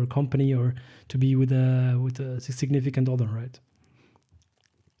country or a company, or to be with a significant other, right?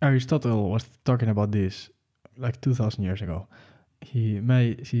 Aristotle was talking about this like 2,000 years ago. He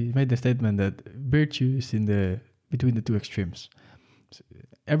made the statement that virtue is between the two extremes. So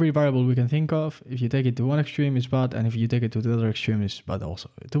every variable we can think of, if you take it to one extreme, is bad, and if you take it to the other extreme, is bad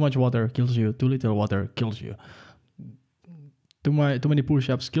also. Too much water kills you, too little water kills you. Too many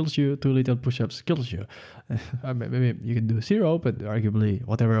push-ups kills you, too little push-ups kills you. Maybe you can do 0, but arguably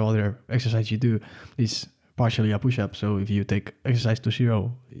whatever other exercise you do is partially a push-up. So if you take exercise to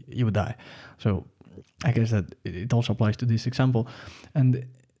 0, you would die. So I guess that it also applies to this example. And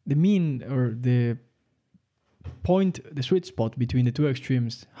the mean, or the point, the sweet spot between the two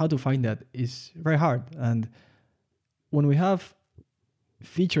extremes, how to find that is very hard. And when we have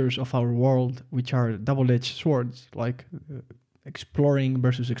features of our world which are double-edged swords, like exploring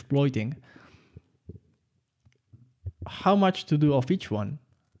versus exploiting, how much to do of each one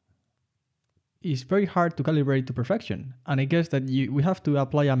is very hard to calibrate to perfection. And I guess that we have to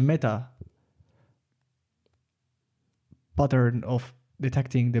apply a meta pattern of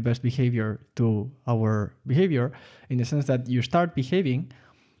detecting the best behavior to our behavior, in the sense that you start behaving,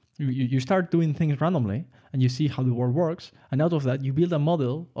 you start doing things randomly, and you see how the world works, and out of that you build a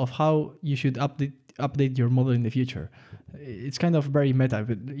model of how you should update your model in the future. It's kind of very meta,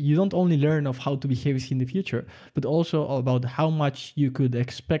 but you don't only learn of how to behave in the future, but also about how much you could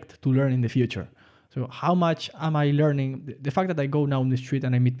expect to learn in the future. So how much am I learning? The fact that I go now on the street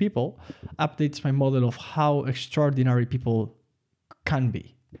and I meet people updates my model of how extraordinary people can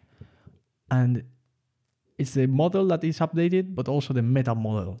be. And it's the model that is updated, but also the meta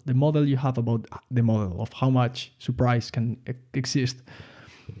model, the model you have about the model of how much surprise can exist.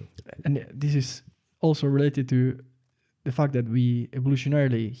 And this is also related to the fact that we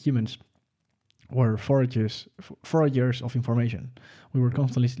evolutionarily, humans, were foragers of information. We were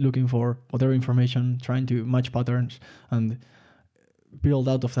constantly looking for other information, trying to match patterns and build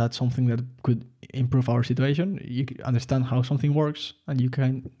out of that something that could improve our situation. You understand how something works and you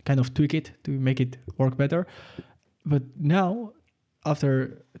can kind of tweak it to make it work better. But now,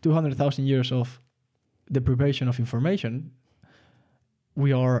 after 200,000 years of deprivation of information,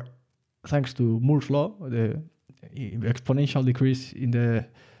 we are, thanks to Moore's law, the exponential decrease in the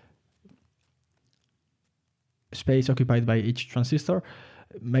space occupied by each transistor,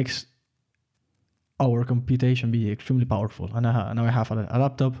 makes our computation be extremely powerful. And now I have a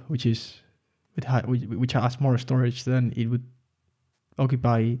laptop which has more storage than it would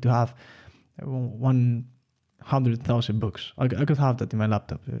occupy to have 100,000 books. I could have that in my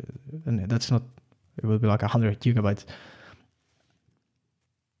laptop, and that's not. It will be like 100 gigabytes.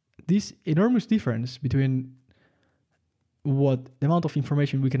 This enormous difference between what the amount of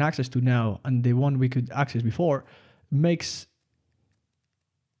information we can access to now and the one we could access before makes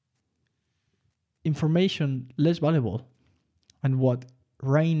information less valuable. And what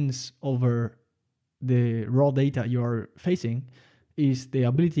reigns over the raw data you are facing is the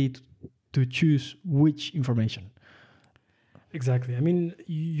ability to choose which information. Exactly. I mean,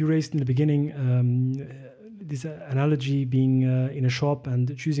 you raised in the beginning this analogy being in a shop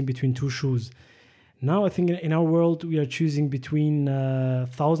and choosing between two shoes. Now I think in our world we are choosing between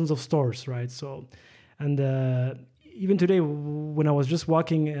thousands of stores, right? So, and even today when I was just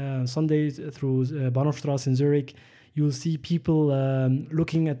walking Sundays through Bahnhofstrasse in Zurich, you'll see people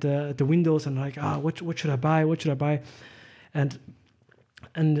looking at the windows and like, what should I buy? What should I buy? And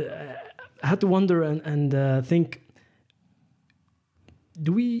I had to wonder and think,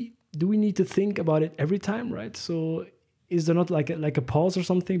 do we need to think about it every time, right? So is there not like a pause or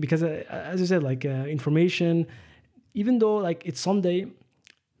something? Because as you said, like information, even though like it's Sunday,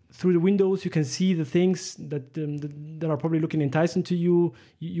 through the windows you can see the things that are probably looking enticing to you.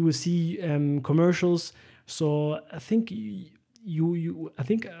 You will see commercials. So I think I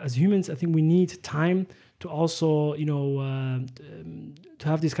think as humans, I think we need time to also to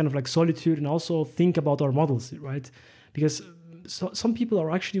have this kind of like solitude and also think about our models, right? Because some people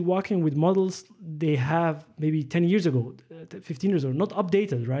are actually working with models they have maybe 10 years ago, 15 years ago, not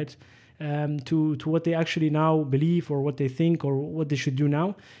updated, right? To what they actually now believe or what they think or what they should do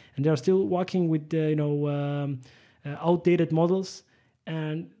now. And they are still working with, outdated models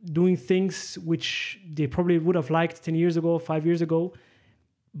and doing things which they probably would have liked 10 years ago, 5 years ago,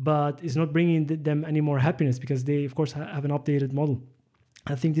 but is not bringing them any more happiness because they, of course, have an updated model.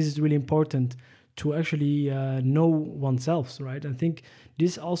 I think this is really important to actually know oneself, right? I think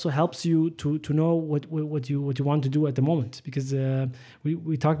this also helps you to know what you want to do at the moment, because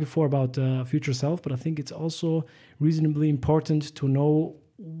we talked before about future self, but I think it's also reasonably important to know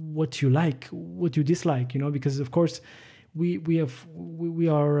what you like, what you dislike, because of course we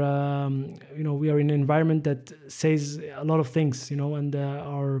are in an environment that says a lot of things, and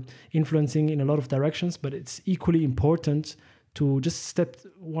are influencing in a lot of directions, but it's equally important to just step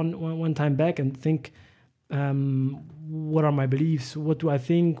one time back and think, what are my beliefs? What do I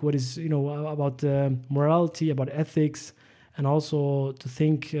think? What is, about morality, about ethics, and also to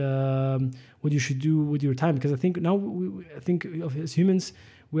think what you should do with your time. Because I think now, as humans,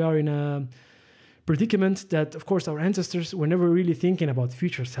 we are in a predicament that, of course, our ancestors were never really thinking about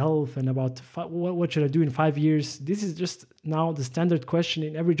future self and about what should I do in 5 years. This is just now the standard question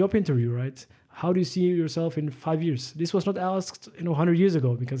in every job interview, right? How do you see yourself in 5 years? This was not asked, 100 years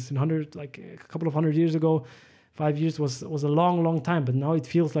ago, because a couple of hundred years ago, 5 years was a long, long time. But now it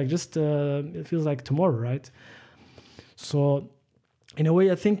feels like it feels like tomorrow, right? So, in a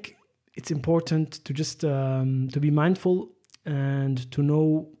way, I think it's important to just to be mindful and to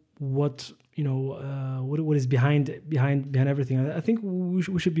know what what is behind everything. I think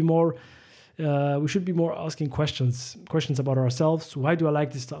we should be more. We should be more asking questions about ourselves. Why do I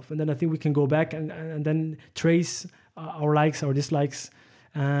like this stuff? And then I think we can go back and then trace our likes, our dislikes,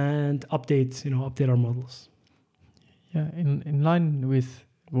 and update our models. Yeah, in line with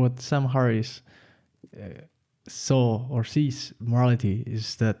what Sam Harris saw or sees morality,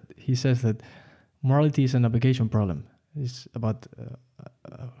 is that he says that morality is a navigation problem. It's about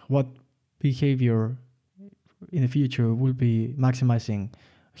what behavior in the future will be maximizing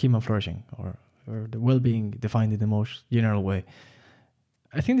human flourishing or the well-being defined in the most general way.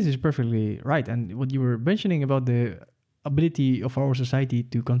 I think this is perfectly right. And what you were mentioning about the ability of our society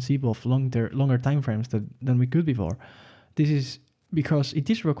to conceive of longer time frames than we could before. This is because it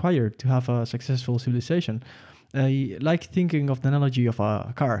is required to have a successful civilization. I like thinking of the analogy of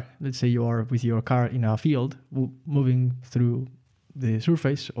a car. Let's say you are with your car in a field, moving through the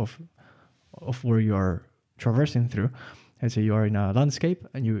surface of where you are traversing through. Let's say you are in a landscape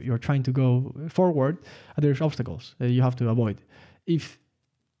and you're trying to go forward, and there's obstacles that you have to avoid. If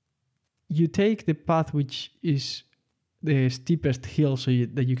you take the path which is the steepest hill so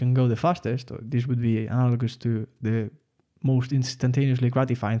that you can go the fastest, this would be analogous to the most instantaneously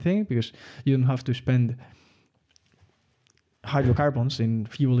gratifying thing, because you don't have to spend hydrocarbons in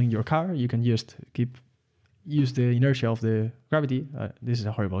fueling your car. You can just use the inertia of the gravity. This is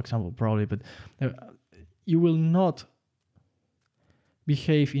a horrible example probably, but you will not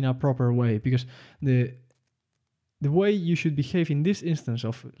behave in a proper way, because the way you should behave in this instance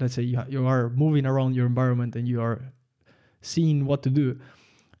of, let's say you are moving around your environment and you are seeing what to do,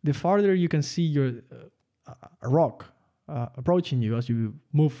 the farther you can see a rock approaching you as you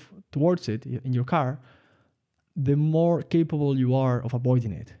move towards it in your car, the more capable you are of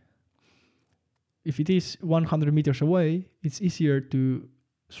avoiding it. If it is 100 meters away, it's easier to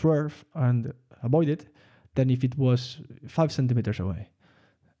swerve and avoid it than if it was 5 centimeters away.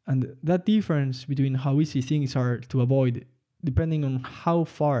 And that difference between how easy things are to avoid, depending on how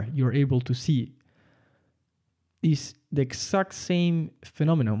far you're able to see, is the exact same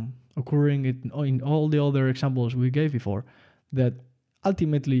phenomenon occurring in all the other examples we gave before, that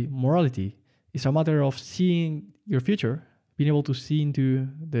ultimately morality is a matter of seeing your future, being able to see into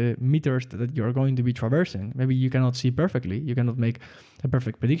the meters that you're going to be traversing. Maybe you cannot see perfectly, you cannot make a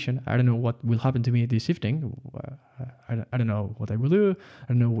perfect prediction. I don't know what will happen to me this evening. I don't know what I will do. I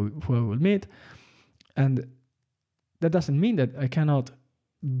don't know who I will meet. And that doesn't mean that I cannot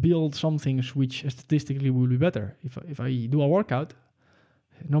build some things which statistically will be better. If I do a workout,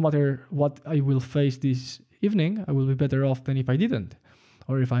 no matter what I will face this evening, I will be better off than if I didn't.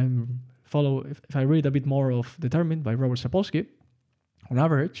 Or if I read a bit more of Determined by Robert Sapolsky, on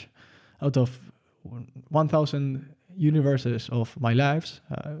average, out of 1,000 universes of my lives,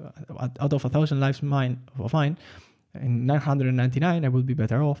 out of 1,000 lives of mine, in 999, I would be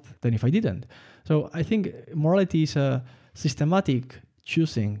better off than if I didn't. So I think morality is a systematic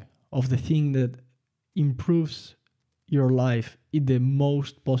choosing of the thing that improves your life in the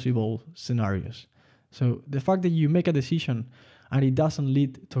most possible scenarios. So the fact that you make a decision and it doesn't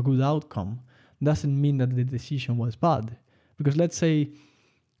lead to a good outcome doesn't mean that the decision was bad. Because let's say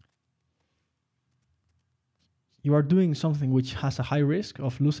you are doing something which has a high risk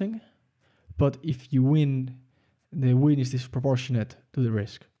of losing, but if you win, the win is disproportionate to the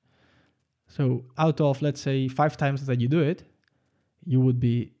risk. So out of, let's say, 5 times that you do it, you would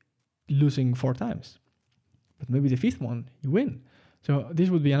be losing 4 times. But maybe the 5th one, you win. So this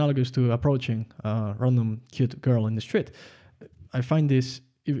would be analogous to approaching a random cute girl in the street. I find this,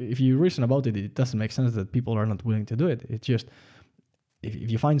 if you reason about it, it doesn't make sense that people are not willing to do it. It's just,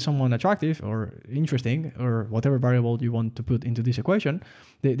 if you find someone attractive or interesting or whatever variable you want to put into this equation,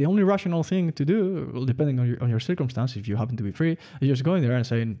 the only rational thing to do, well, depending on your circumstance, if you happen to be free, is just going there and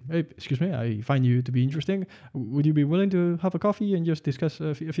saying, hey, excuse me, I find you to be interesting. Would you be willing to have a coffee and just discuss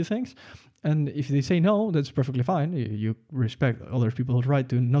a few things? And if they say no, that's perfectly fine. You respect other people's right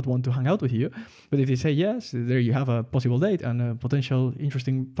to not want to hang out with you. But if they say yes, there you have a possible date and a potential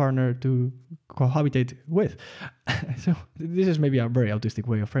interesting partner to cohabitate with. So this is maybe a very autistic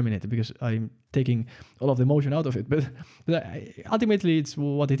way of framing it, because I'm taking all of the emotion out of it. But ultimately, it's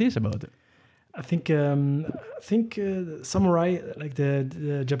what it is about. I think samurai, like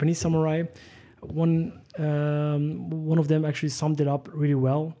the Japanese samurai, one of them actually summed it up really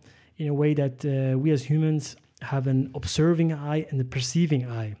well in a way that we as humans have an observing eye and a perceiving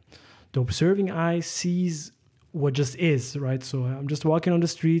eye. The observing eye sees what just is, right? So I'm just walking on the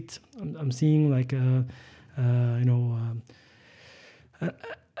street. I'm seeing like an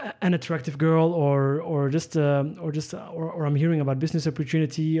attractive girl, or I'm hearing about business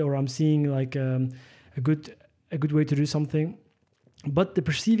opportunity, or I'm seeing like a good way to do something. But the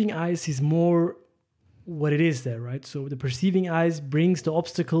perceiving eye sees more what it is there, right? So the perceiving eyes brings the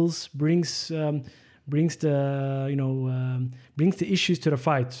obstacles, brings the issues to the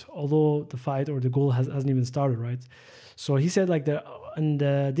fight, although the fight or the goal hasn't even started, right? So he said like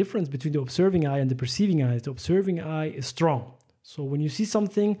the difference between the observing eye and the perceiving eye is the observing eye is strong. So when you see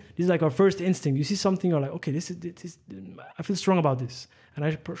something, this is like our first instinct. You see something, you're like, okay, this I feel strong about this, and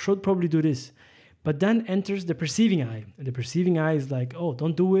I should probably do this. But then enters the perceiving eye, and the perceiving eye is like, oh,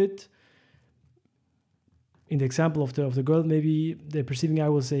 don't do it. in the example of the girl, maybe the perceiving eye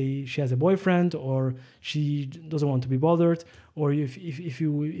will say she has a boyfriend, or she doesn't want to be bothered. Or if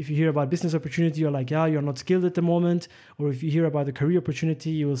you hear about business opportunity, you're like, yeah, you're not skilled at the moment. Or if you hear about the career opportunity,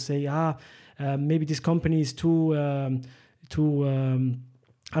 you will say, maybe this company is too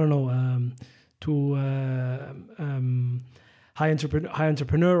high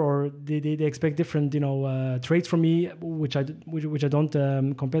entrepreneur, or they expect different traits from me, which I don't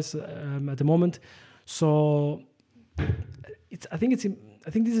compass at the moment. So I think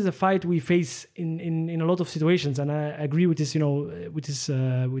this is a fight we face in a lot of situations, and I agree with this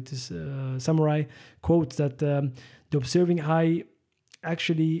samurai quote that the observing eye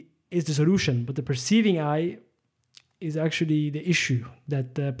actually is the solution, but the perceiving eye is actually the issue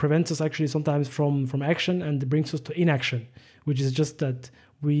that prevents us actually sometimes from action and brings us to inaction, which is just that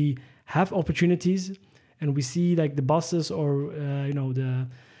we have opportunities and we see like the bosses or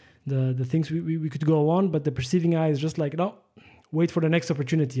the things we could go on, but the perceiving eye is just like, no, wait for the next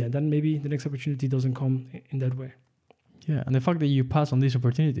opportunity, and then maybe the next opportunity doesn't come in that way. Yeah, and the fact that you pass on this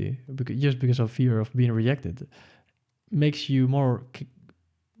opportunity just because of fear of being rejected makes you more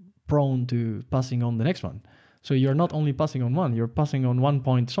prone to passing on the next one. So you're not only passing on one, you're passing on 1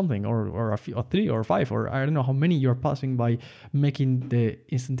 point something or 3 or 5, or I don't know how many you're passing by making the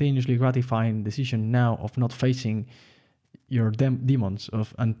instantaneously gratifying decision now of not facing your demons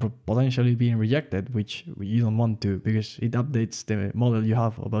and potentially being rejected, which you don't want to, because it updates the model you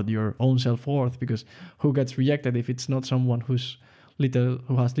have about your own self-worth, because who gets rejected if it's not someone who has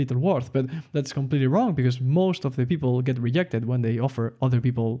little worth? But that's completely wrong, because most of the people get rejected when they offer other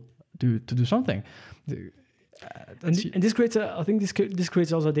people to do something. And this creates I think this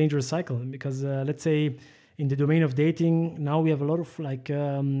creates also a dangerous cycle, because let's say in the domain of dating, now we have a lot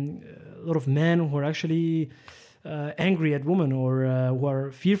of men who are actually angry at women, or who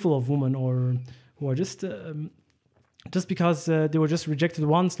are fearful of women, or who are just because they were just rejected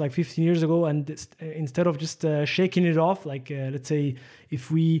once, like 15 years ago, and instead of just shaking it off, like let's say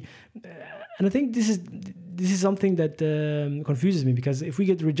if we, and I think this is something that confuses me, because if we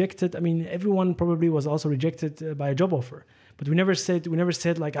get rejected, I mean, everyone probably was also rejected by a job offer, but we never said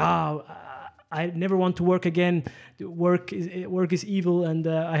like, I never want to work again. Work is evil, and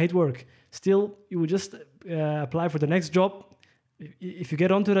I hate work. Still, you would just apply for the next job. If you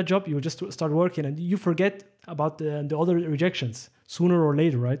get onto that job, you will just start working, and you forget about the other rejections sooner or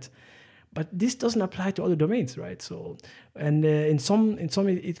later, right? But this doesn't apply to other domains, right? So, and in some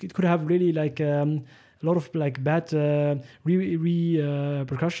it could have really like a lot of like bad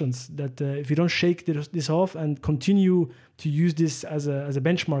repercussions that if you don't shake this off and continue to use this as a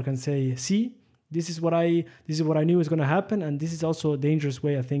benchmark and say, see, this is what I knew was going to happen, and this is also a dangerous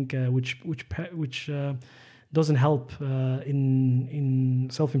way, I think, which doesn't help in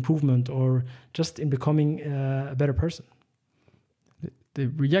self-improvement or just in becoming a better person. The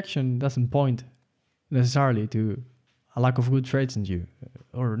rejection doesn't point necessarily to a lack of good traits in you,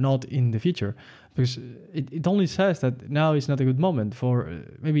 or not in the future, because it only says that now is not a good moment for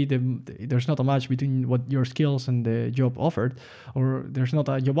maybe there's not a match between what your skills and the job offered, or there's not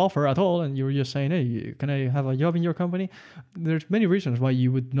a job offer at all, and you're just saying, hey, can I have a job in your company? There's many reasons why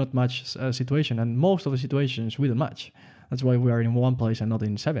you would not match a situation, and most of the situations we don't match. That's why we are in one place and not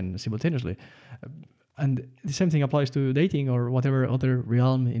in 7 simultaneously. And the same thing applies to dating or whatever other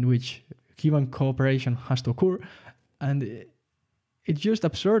realm in which human cooperation has to occur. And it's just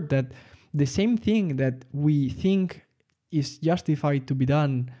absurd that the same thing that we think is justified to be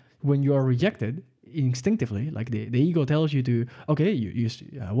done when you are rejected instinctively, like the ego tells you to, okay,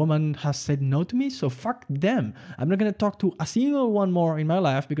 a woman has said no to me, so fuck them. I'm not going to talk to a single one more in my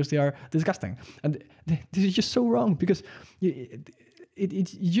life because they are disgusting. And this is just so wrong, because it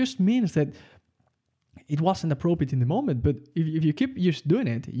just means that it wasn't appropriate in the moment, but if you keep just doing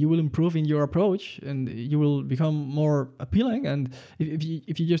it, you will improve in your approach and you will become more appealing. And if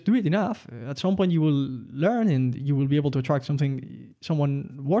you just do it enough, at some point you will learn and you will be able to attract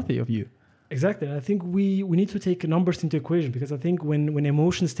someone worthy of you. Exactly. I think we need to take numbers into equation, because I think when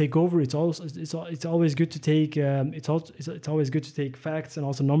emotions take over, it's always good to take it's always good to take facts and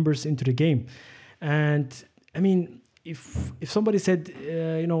also numbers into the game. And I mean, if somebody said,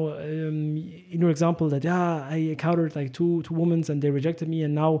 in your example that, I encountered like two women and they rejected me,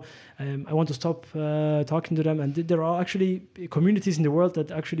 and now I want to stop talking to them. And there are actually communities in the world that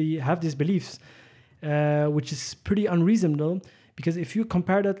actually have these beliefs, which is pretty unreasonable. Because if you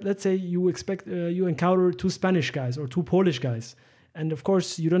compare that, let's say you encounter 2 Spanish guys or 2 Polish guys, and of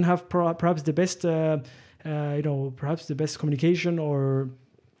course you don't have perhaps the best, communication or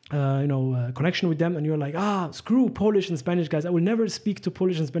connection with them, and you're like, screw Polish and Spanish guys. I will never speak to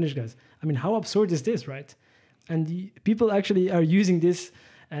Polish and Spanish guys. I mean, how absurd is this, right? and people actually are using this,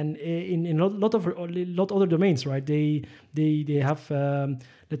 and in a lot other domains, right? They have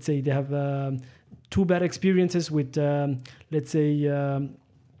let's say they have too bad experiences with let's say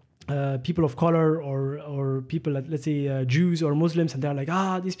people of color or people, let's say Jews or Muslims, and they're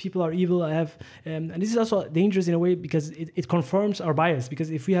like, these people are evil. And this is also dangerous in a way because it confirms our bias. Because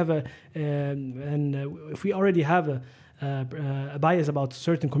if we have if we already have a bias about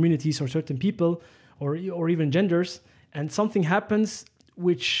certain communities or certain people or even genders, and something happens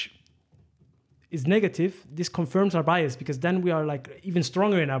which is negative, this confirms our bias, because then we are like even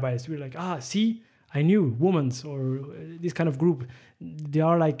stronger in our bias. We're like, see, I knew women's or this kind of group, they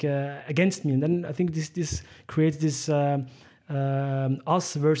are like against me. And then I think this creates this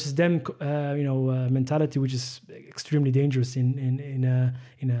us versus them mentality, which is extremely dangerous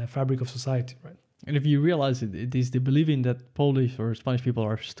in a fabric of society, right? And if you realize it is the believing that Polish or Spanish people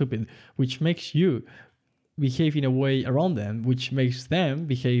are stupid, which makes you behave in a way around them, which makes them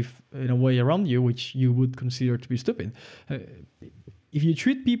behave in a way around you, which you would consider to be stupid. If you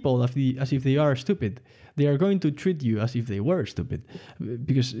treat people as if they are stupid, they are going to treat you as if they were stupid.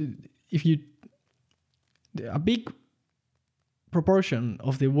 Because a big proportion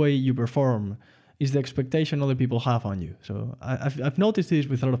of the way you perform is the expectation other people have on you. So I've noticed this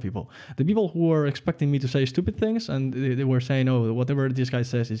with a lot of people. The people who were expecting me to say stupid things and they were saying, whatever this guy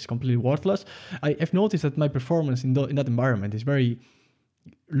says is completely worthless. I've noticed that my performance in that environment is very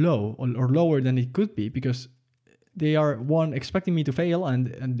low or lower than it could be, because they are, one, expecting me to fail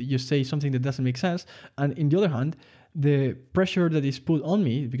and you say something that doesn't make sense. And in the other hand, the pressure that is put on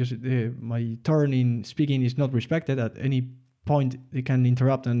me, because my turn in speaking is not respected. At any point, they can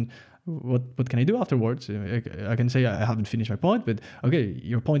interrupt, and what can I do afterwards? I can say I haven't finished my point, but okay,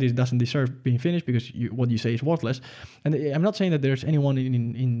 your point doesn't deserve being finished because what you say is worthless. And I'm not saying that there's anyone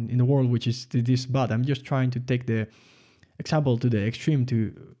in the world which is this bad. I'm just trying to take the example to the extreme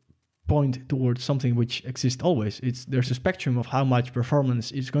to point towards something which exists always. There's a spectrum of how much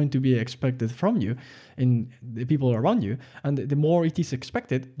performance is going to be expected from you in the people around you, and the more it is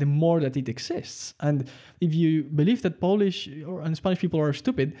expected, the more that it exists. And if you believe that Polish and Spanish people are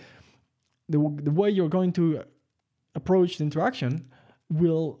stupid, the way you're going to approach the interaction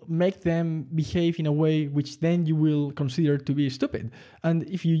will make them behave in a way which then you will consider to be stupid. And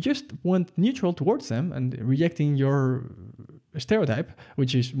if you just went neutral towards them and rejecting your stereotype,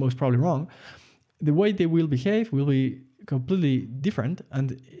 which is most probably wrong, the way they will behave will be completely different.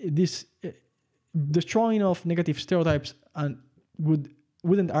 And this destroying of negative stereotypes and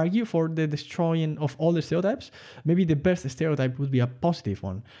wouldn't argue for the destroying of all the stereotypes. Maybe the best stereotype would be a positive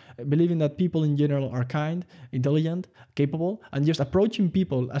one, believing that people in general are kind, intelligent, capable, and just approaching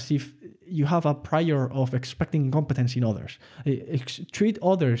people as if you have a prior of expecting competence in others. Treat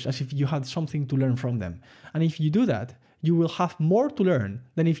others as if you had something to learn from them. And if you do that, you will have more to learn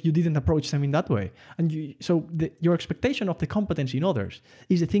than if you didn't approach them in that way. And your expectation of the competence in others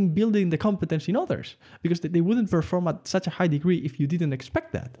is the thing building the competence in others, because they wouldn't perform at such a high degree if you didn't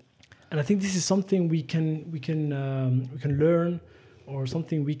expect that. And I think this is something we can learn, or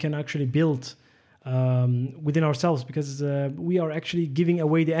something we can actually build within ourselves, because we are actually giving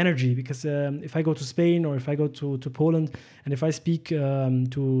away the energy. Because if I go to Spain or if I go to Poland, and if I speak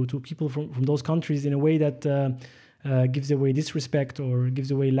to people from those countries in a way that gives away disrespect or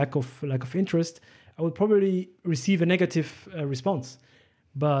gives away lack of interest, I would probably receive a negative response.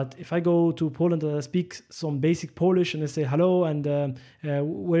 But if I go to Poland and I speak some basic Polish and I say hello and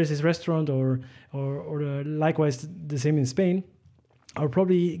where is this restaurant, or likewise the same in Spain, I'll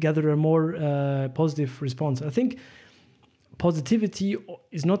probably gather a more positive response. I think positivity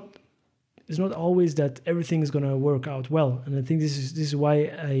is not always that everything is going to work out well, and I think this is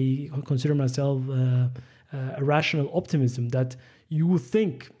why I consider myself a rational optimism, that you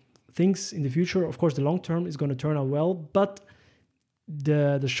think things in the future, of course the long term is going to turn out well, but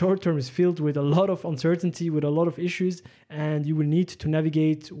the short term is filled with a lot of uncertainty, with a lot of issues, and you will need to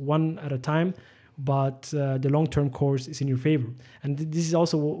navigate one at a time, but the long term course is in your favor. And this is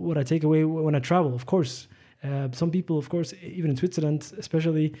also what I take away when I travel. Of course, some people, of course, even in Switzerland,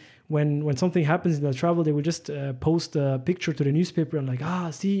 especially when something happens in the travel, they will just post a picture to the newspaper and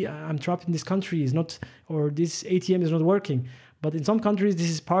like, see, I'm trapped in this country, or this ATM is not working. But in some countries, this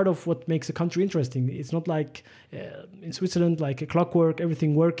is part of what makes a country interesting. It's not like in Switzerland, like a clockwork,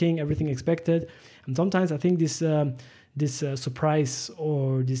 everything working, everything expected. And sometimes I think this surprise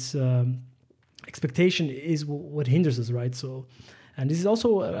or this expectation is what hinders us, right? So. And this is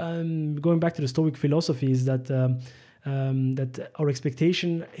also going back to the Stoic philosophy, is that that our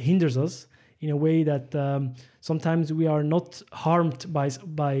expectation hinders us in a way that sometimes we are not harmed by.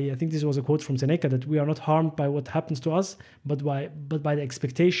 I think this was a quote from Seneca, that we are not harmed by what happens to us, but by the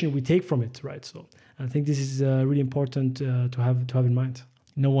expectation we take from it, right? So I think this is really important to have in mind.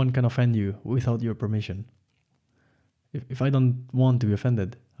 No one can offend you without your permission. If I don't want to be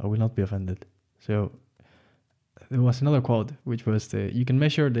offended, I will not be offended. So there was another quote, which was, you can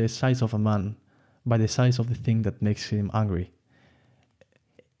measure the size of a man by the size of the thing that makes him angry.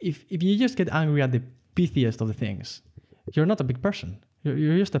 If you just get angry at the pithiest of the things, you're not a big person.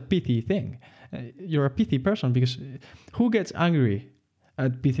 You're just a pithy thing. You're a pithy person, because who gets angry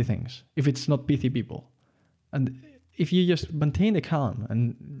at pithy things if it's not pithy people? And if you just maintain the calm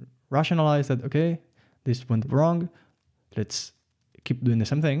and rationalize that, okay, this went wrong, let's keep doing the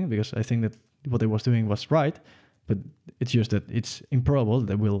same thing, because I think that what I was doing was right, but it's just that it's improbable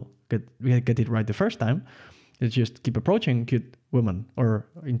that we'll get it right the first time. Let's just keep approaching cute women or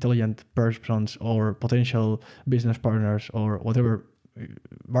intelligent persons or potential business partners or whatever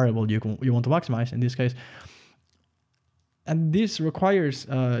variable you want to maximize in this case. And this requires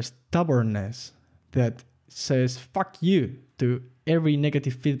stubbornness that says fuck you to every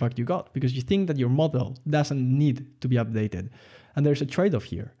negative feedback you got, because you think that your model doesn't need to be updated. And there's a trade-off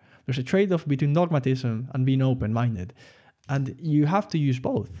here. There's a trade-off between dogmatism and being open-minded. And you have to use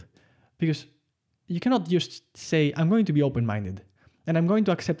both, because you cannot just say, I'm going to be open-minded and I'm going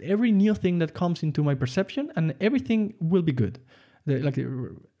to accept every new thing that comes into my perception and everything will be good.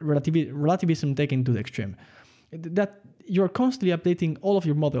 Relativism taken to the extreme. That you're constantly updating all of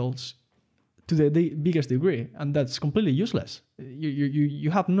your models to the biggest degree, and that's completely useless.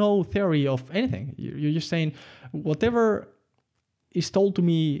 You have no theory of anything. You're just saying whatever is told to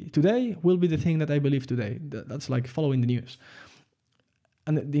me today will be the thing that I believe today. That's like following the news.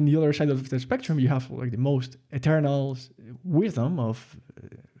 And in the other side of the spectrum, you have like the most eternal wisdom of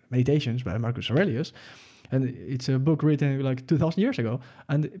Meditations by Marcus Aurelius. And it's a book written like 2,000 years ago.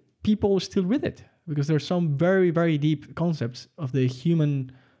 And people still read it because there's some very, very deep concepts of the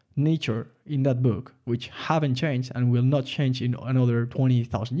human nature in that book, which haven't changed and will not change in another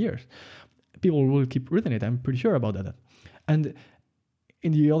 20,000 years. People will keep reading it. I'm pretty sure about that. And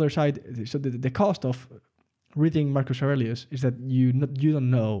in the other side, so the cost of reading Marcus Aurelius is that you don't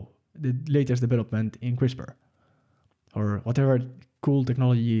know the latest development in CRISPR or whatever cool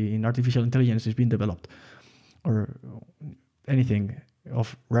technology in artificial intelligence is being developed, or anything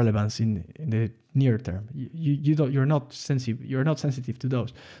of relevance in the near term. You're not sensitive to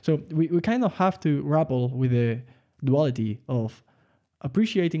those. So we kind of have to grapple with the duality of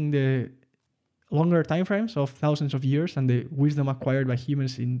appreciating the longer timeframes of thousands of years and the wisdom acquired by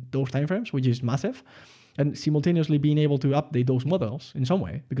humans in those timeframes, which is massive, and simultaneously being able to update those models in some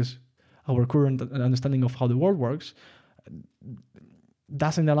way, because our current understanding of how the world works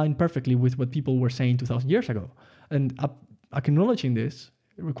doesn't align perfectly with what people were saying 2,000 years ago. And acknowledging this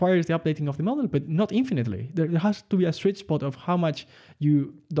requires the updating of the model, but not infinitely. There has to be a sweet spot of how much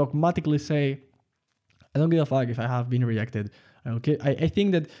you dogmatically say, I don't give a fuck if I have been rejected. Okay, I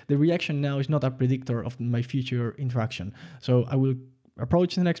think that the reaction now is not a predictor of my future interaction. So I will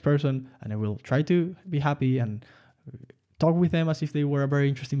approach the next person and I will try to be happy and talk with them as if they were a very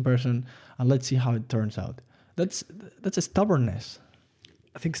interesting person, and let's see how it turns out. That's a stubbornness.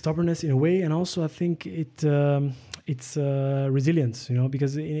 I think stubbornness in a way, and also I think it's resilience,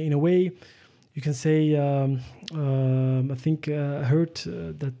 because in a way you can say, I think I heard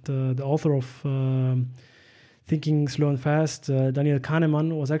that the author of Thinking Slow and Fast, Daniel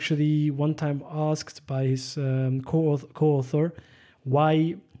Kahneman, was actually one time asked by his co-author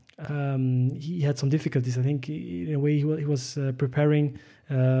why he had some difficulties. I think in a way he was preparing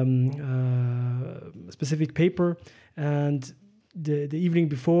a specific paper, and the evening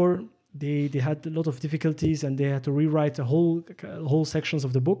before they had a lot of difficulties and they had to rewrite whole sections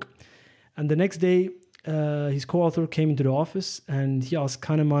of the book. And the next day his co-author came into the office and he asked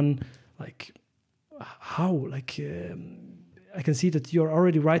Kahneman, like, how, like, I can see that you're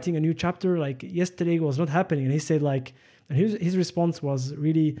already writing a new chapter, like yesterday was not happening. And he said, like, and his response was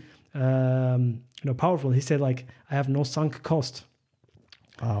really powerful. He said, like, I have no sunk cost.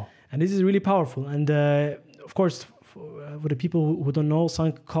 Wow. And this is really powerful. And of course, for the people who don't know,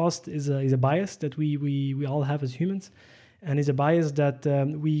 sunk cost is a bias that we all have as humans, and is a bias that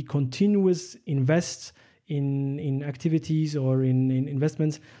we continuously invest in activities or in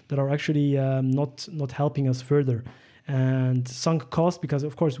investments that are actually not helping us further. And sunk cost, because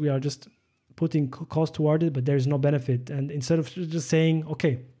of course we are just putting cost toward it, but there is no benefit. And instead of just saying,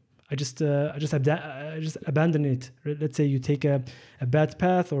 okay, I just abandon it. Let's say you take a bad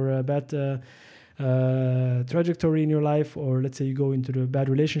path or a bad trajectory in your life, or let's say you go into a bad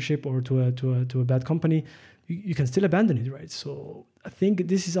relationship or to a bad company, you can still abandon it, right? So I think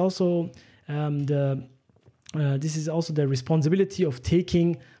this is also the responsibility of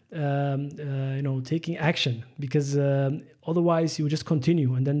taking taking action, because otherwise you just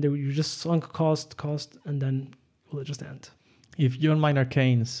continue, and then you just sunk cost, and then will it just end? If John Maynard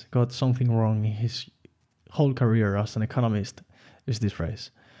Keynes got something wrong in his whole career as an economist, is this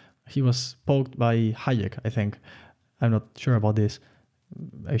phrase. He was poked by Hayek, I think. I'm not sure about this.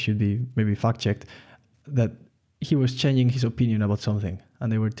 I should be maybe fact-checked. That he was changing his opinion about something.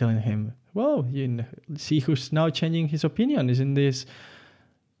 And they were telling him, well, see who's now changing his opinion. Isn't this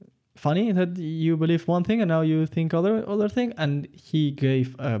funny that you believe one thing and now you think other thing? And he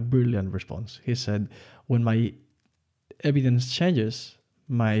gave a brilliant response. He said, when my evidence changes,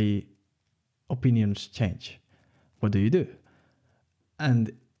 my opinions change. What do you do?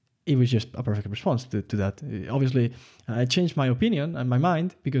 And it was just a perfect response to that. Obviously, I changed my opinion and my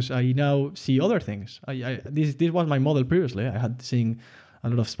mind because I now see other things. This was my model previously. I had seen a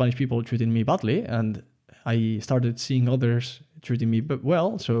lot of Spanish people treating me badly, and I started seeing others treating me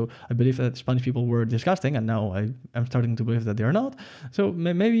well. So I believe that Spanish people were disgusting, and now I'm starting to believe that they are not. So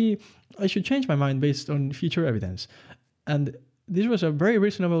maybe I should change my mind based on future evidence. And this was a very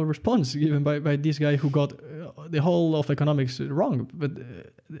reasonable response given by this guy who got the whole of economics wrong. But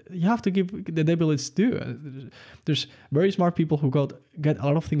you have to give the devil its due. There's very smart people who get a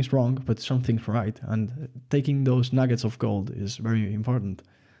lot of things wrong, but some things right. And taking those nuggets of gold is very important.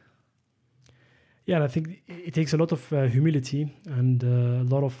 Yeah, and I think it takes a lot of humility and a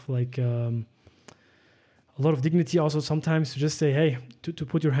lot of dignity also sometimes to just say, hey, to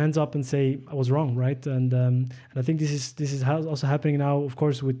put your hands up and say I was wrong, right? And I think this is also happening now, of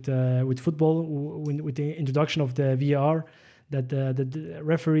course, with football, with the introduction of the VAR, that the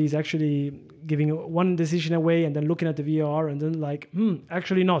referee is actually giving one decision away and then looking at the VAR and then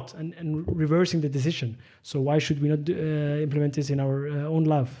actually not, and reversing the decision. So why should we not implement this in our own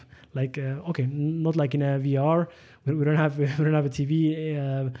life? Okay, not like in a VR, we don't have a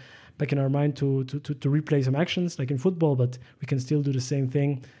TV back in our mind to replay some actions like in football, but we can still do the same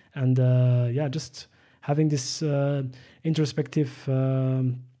thing. And just having this introspective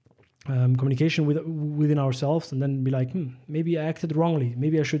communication within ourselves, and then be like, maybe I acted wrongly.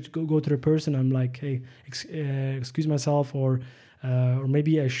 Maybe I should go to the person. I'm like, hey, excuse myself, or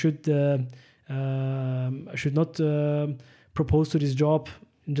maybe I should not propose to this job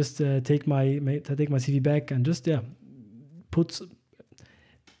and just take my CV back and just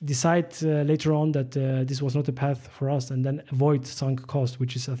decide later on that this was not a path for us, and then avoid sunk cost,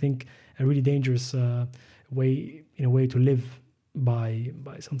 which is, I think, a really dangerous way to live by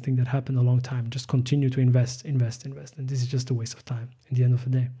something that happened a long time. Just continue to invest, and this is just a waste of time at the end of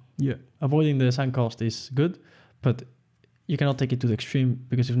the day. Yeah, avoiding the sunk cost is good, but you cannot take it to the extreme,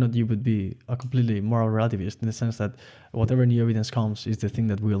 because if not, you would be a completely moral relativist in the sense that whatever new evidence comes is the thing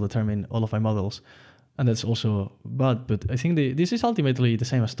that will determine all of my models. And that's also bad. But I think this is ultimately the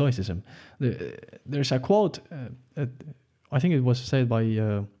same as Stoicism. There's a quote, I think it was said by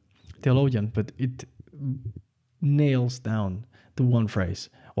a theologian, but it nails down to one phrase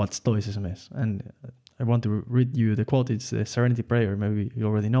what Stoicism is. And I want to read you the quote. It's the Serenity Prayer. Maybe you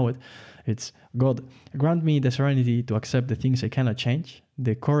already know it. It's, God, grant me the serenity to accept the things I cannot change,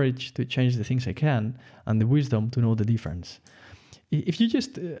 the courage to change the things I can, and the wisdom to know the difference. If you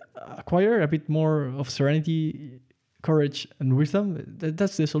just acquire a bit more of serenity, courage, and wisdom,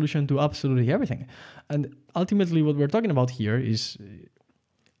 that's the solution to absolutely everything. And ultimately, what we're talking about here is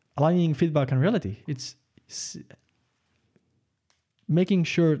aligning feedback and reality. It's making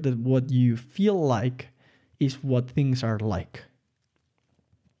sure that what you feel like is what things are like.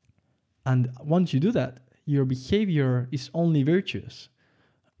 And once you do that, your behavior is only virtuous.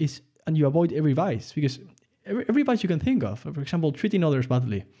 And you avoid every vice, because every vice you can think of, for example, treating others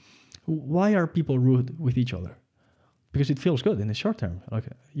badly. Why are people rude with each other? Because it feels good in the short term.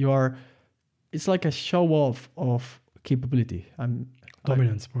 It's like a show off of capability.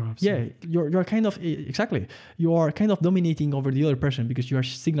 Dominance, perhaps. Yeah, you're kind of, exactly. You are kind of dominating over the other person because you are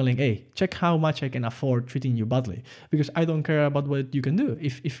signaling, hey, check how much I can afford treating you badly, because I don't care about what you can do.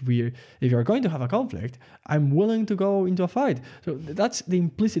 If you're going to have a conflict, I'm willing to go into a fight. So that's the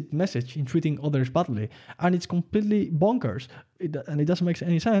implicit message in treating others badly, and it's completely bonkers, and it doesn't make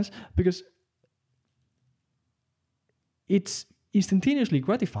any sense, because it's instantaneously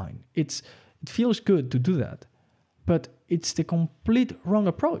gratifying. It feels good to do that. But it's the complete wrong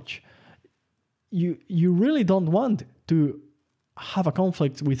approach. You really don't want to have a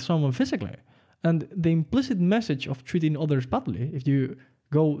conflict with someone physically. And the implicit message of treating others badly, if you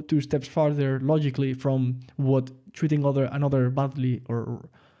go 2 steps farther logically from what treating another badly or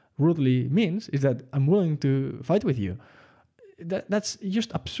rudely means, is that I'm willing to fight with you. That's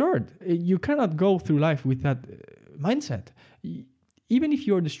just absurd. You cannot go through life with that mindset. Even if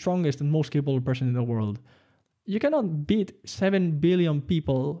you're the strongest and most capable person in the world, you cannot beat 7 billion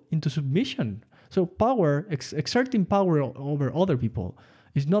people into submission. So power, exerting power over other people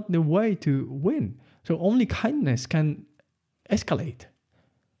is not the way to win. So only kindness can escalate.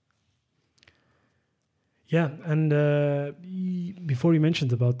 Yeah, and before you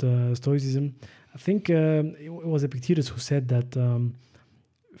mentioned about Stoicism, I think it was Epictetus who said that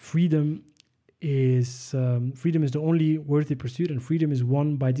freedom is the only worthy pursuit, and freedom is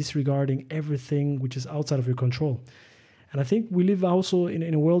won by disregarding everything which is outside of your control. And I think we live also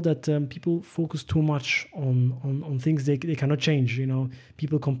in a world that people focus too much on things they cannot change. You know,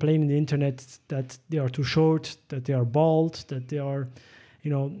 people complain in the internet that they are too short, that they are bald, that they are, you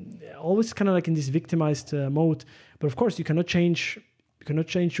know, always kind of like in this victimized mode. But of course, you cannot change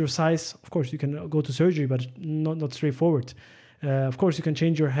your size. Of course, you can go to surgery, but not straightforward. Of course, you can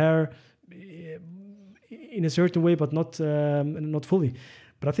change your hair in a certain way, but not fully.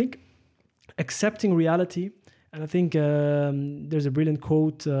 But I think accepting reality. And I think there's a brilliant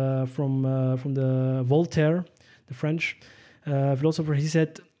quote from the Voltaire, the French philosopher. He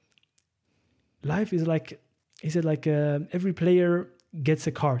said, "Life is like," he said, every player gets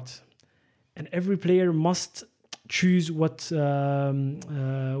a card, and every player must choose what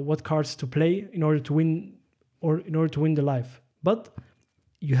cards to play in order to win, or in order to win the life. But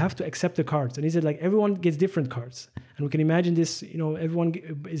you have to accept the cards. And he said, everyone gets different cards, and we can imagine this. You know, everyone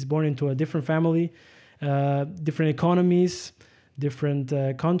is born into a different family. Different economies, different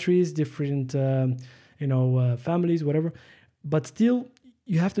countries, different families, whatever. But still,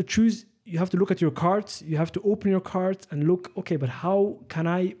 you have to choose. You have to look at your cards. You have to open your cards and look. Okay, but how can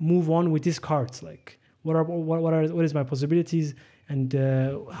I move on with these cards? Like, what is my possibilities, and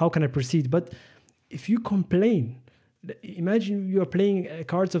how can I proceed? But if you complain, imagine you are playing a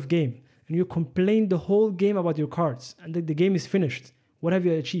cards of game and you complain the whole game about your cards, and the game is finished. What have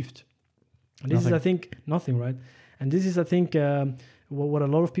you achieved? And this is, I think, nothing, right? And this is, I think, what a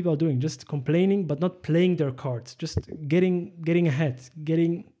lot of people are doing, just complaining, but not playing their cards, just getting ahead,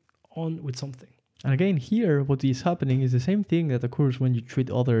 getting on with something. And again, here, what is happening is the same thing that occurs when you treat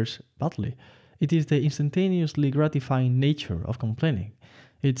others badly. It is the instantaneously gratifying nature of complaining.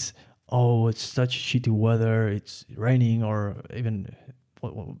 It's such shitty weather, it's raining, or even...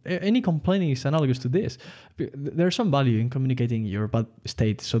 any complaining is analogous to this. There's some value in communicating your bad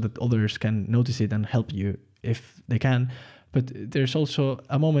state so that others can notice it and help you if they can. But there's also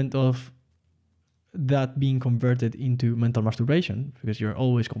a moment of that being converted into mental masturbation, because you're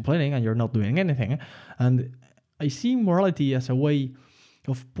always complaining and you're not doing anything. And I see morality as a way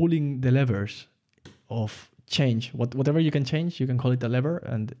of pulling the levers of change. Whatever you can change, you can call it a lever.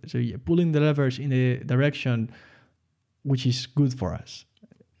 And so you're pulling the levers in a direction which is good for us,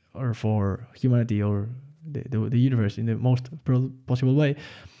 or for humanity, or the universe in the most possible way.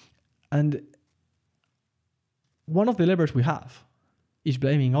 And one of the levers we have is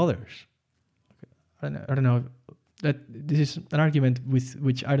blaming others. I don't know that this is an argument with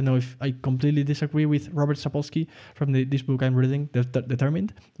which I don't know if I completely disagree with Robert Sapolsky from this book I'm reading,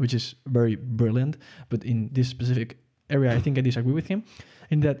 Determined, which is very brilliant. But in this specific area, I think I disagree with him,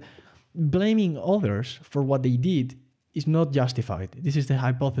 in that blaming others for what they did is not justified. This is the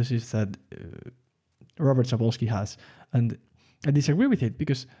hypothesis that Robert Sapolsky has. And I disagree with it,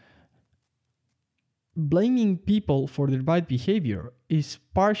 because blaming people for their bad behavior is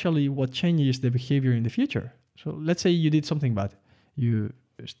partially what changes the behavior in the future. So let's say you did something bad. You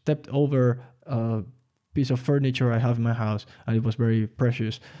stepped over a piece of furniture I have in my house, and it was very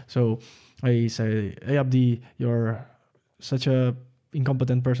precious. So I say, "Hey, Abdi, you're such a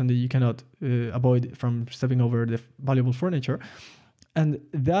incompetent person that you cannot avoid from stepping over the valuable furniture." And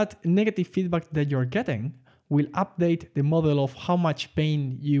that negative feedback that you're getting will update the model of how much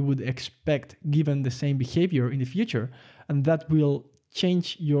pain you would expect given the same behavior in the future. And that will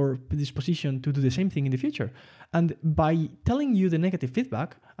change your predisposition to do the same thing in the future. And by telling you the negative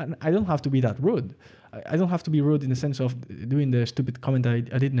feedback, and I don't have to be that rude. I don't have to be rude in the sense of doing the stupid comment I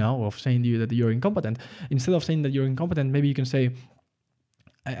did now of saying to you that you're incompetent. Instead of saying that you're incompetent, maybe you can say,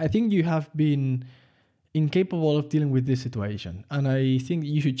 "I think you have been incapable of dealing with this situation, and I think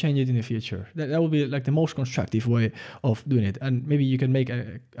you should change it in the future." That will be like the most constructive way of doing it. And maybe you can make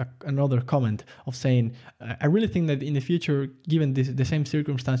another comment of saying, "I really think that in the future, given the same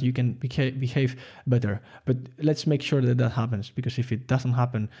circumstance, you can behave better. But let's make sure that happens, because if it doesn't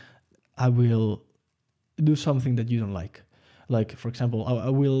happen, I will do something that you don't like." Like, for example, I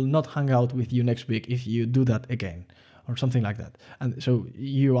will not hang out with you next week if you do that again, or something like that. And so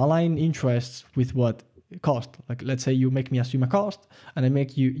you align interests with what cost. Like, let's say you make me assume a cost, and I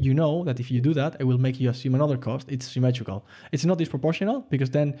make you know that if you do that, I will make you assume another cost. It's symmetrical. It's not disproportional, because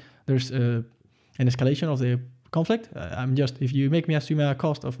then there's an escalation of the conflict. If you make me assume a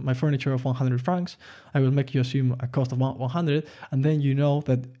cost of my furniture of 100 francs, I will make you assume a cost of 100, and then you know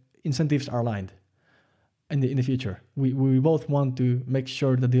that incentives are aligned in the future. We both want to make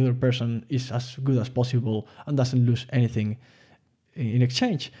sure that the other person is as good as possible and doesn't lose anything in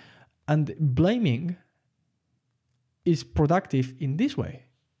exchange. And blaming is productive in this way,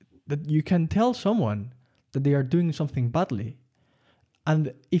 that you can tell someone that they are doing something badly,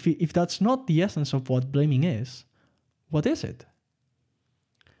 and if that's not the essence of what blaming is, what is it?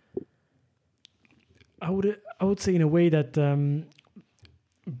 I would say in a way that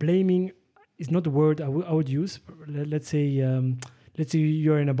blaming is not the word I would use. Let's say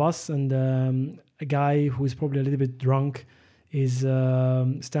you're in a bus and a guy who is probably a little bit drunk is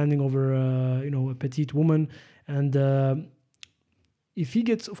standing over a petite woman, and if he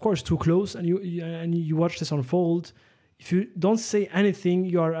gets, of course, too close, and you watch this unfold, if you don't say anything,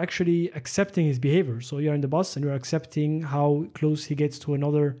 you are actually accepting his behavior. So you're in the bus and you're accepting how close he gets to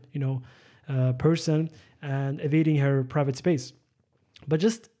another person and evading her private space. But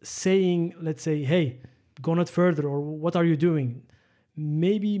just saying, let's say, hey, go not further, or what are you doing,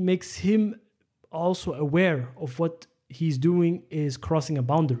 maybe makes him also aware of what he's doing is crossing a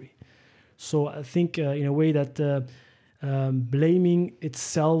boundary. So I think in a way that blaming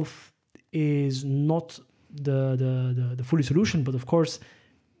itself is not the fully solution, but of course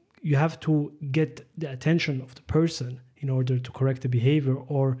you have to get the attention of the person in order to correct the behavior,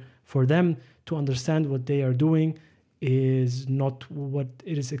 or for them to understand what they are doing is not what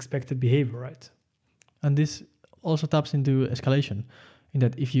it is expected behavior, right? And this also taps into escalation, in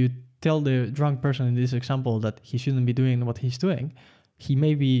that if you tell the drunk person in this example that he shouldn't be doing what he's doing, he will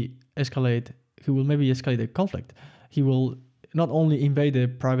maybe escalate the conflict. He will not only invade the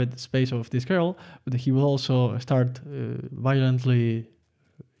private space of this girl, but he will also start violently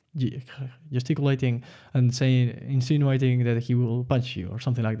gesticulating and insinuating that he will punch you or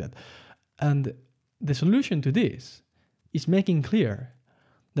something like that. And the solution to this is making clear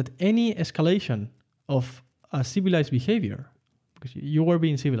that any escalation of a civilized behavior, because you were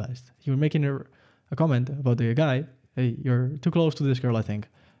being civilized, you were making a comment about the guy, hey, you're too close to this girl, I think.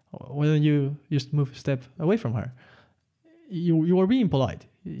 Why don't you just move a step away from her? You were being polite.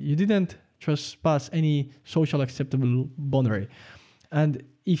 You didn't trespass any social acceptable boundary. And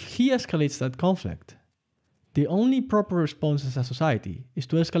if he escalates that conflict, the only proper response as a society is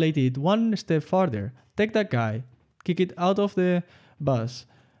to escalate it one step further, take that guy, kick it out of the bus,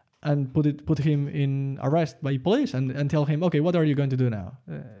 and put him in arrest by police, and tell him, okay, what are you going to do now?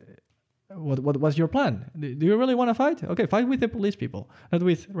 What's your plan? Do you really want to fight? Okay, fight with the police people, not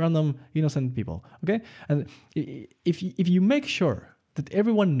with random innocent people. Okay, and if you make sure that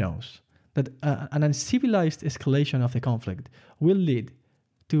everyone knows that an uncivilized escalation of the conflict will lead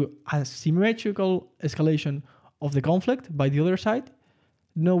to a symmetrical escalation of the conflict by the other side,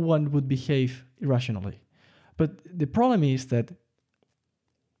 no one would behave irrationally. But the problem is that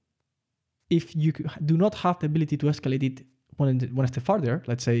if you do not have the ability to escalate it one step further,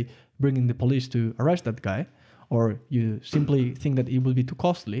 let's say bringing the police to arrest that guy, or you simply think that it will be too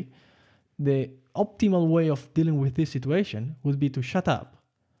costly, the optimal way of dealing with this situation would be to shut up,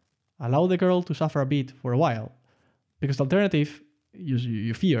 allow the girl to suffer a bit for a while, because the alternative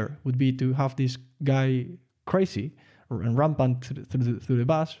you fear would be to have this guy crazy and rampant through the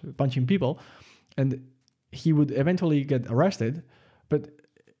bus, punching people, and he would eventually get arrested. But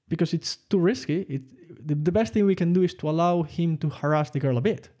because it's too risky, the best thing we can do is to allow him to harass the girl a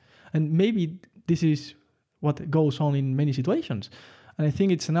bit. And maybe this is what goes on in many situations. And I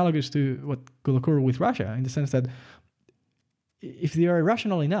think it's analogous to what could occur with Russia, in the sense that if they are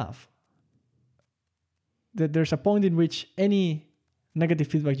irrational enough, that there's a point in which any negative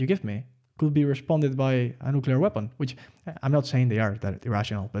feedback you give me could be responded by a nuclear weapon, which I'm not saying they are that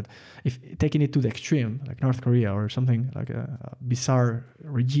irrational, but if taking it to the extreme, like North Korea or something like a bizarre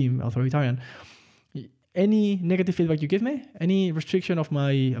regime, authoritarian, any negative feedback you give me, any restriction of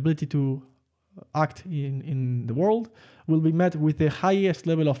my ability to act in the world will be met with the highest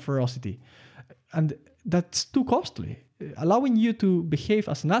level of ferocity. And that's too costly. Allowing you to behave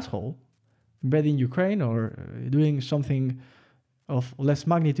as an asshole, invading Ukraine or doing something of less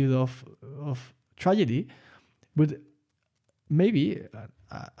magnitude of tragedy, would maybe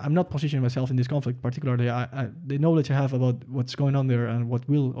I'm not positioning myself in this conflict particularly. The knowledge I have about what's going on there and what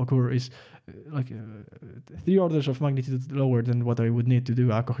will occur is 3 orders of magnitude lower than what I would need to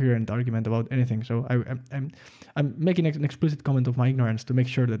do a coherent argument about anything. So I'm making an explicit comment of my ignorance to make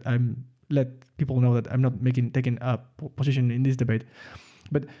sure that I'm let people know that I'm not taking a position in this debate.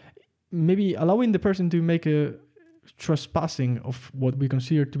 But maybe allowing the person to make a trespassing of what we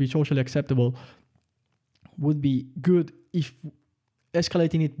consider to be socially acceptable would be good if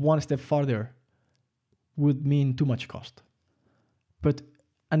escalating it one step further would mean too much cost.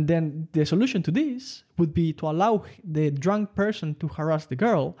 And then the solution to this would be to allow the drunk person to harass the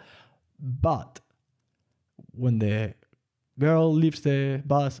girl, but when the girl leaves the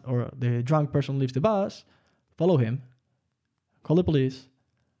bus or the drunk person leaves the bus, follow him, call the police,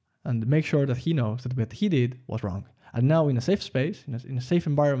 and make sure that he knows that what he did was wrong. And now in a safe space, in a safe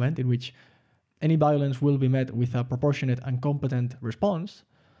environment in which any violence will be met with a proportionate and competent response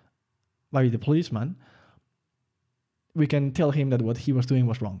by the policeman, we can tell him that what he was doing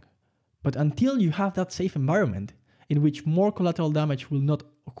was wrong. But until you have that safe environment in which more collateral damage will not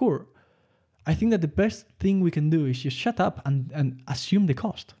occur, I think that the best thing we can do is just shut up and assume the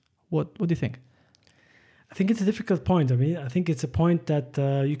cost. What do you think? I think it's a difficult point. I mean, I think it's a point that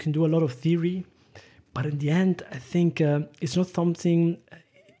you can do a lot of theory, but in the end, I think it's not something.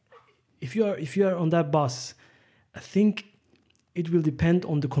 If you are on that bus, I think it will depend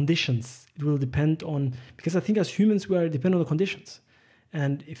on the conditions. It will depend on, because I think as humans we are dependent on the conditions.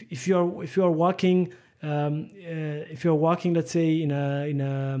 And if you are walking, let's say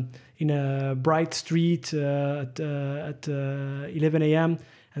in a bright street at 11 a.m.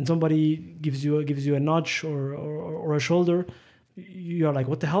 and somebody gives you a nudge or a shoulder, you are like,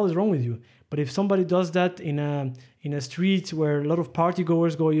 what the hell is wrong with you? But if somebody does that in a street where a lot of party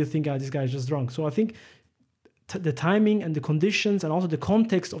goers go, you think, this guy is just drunk. So I think the timing and the conditions and also the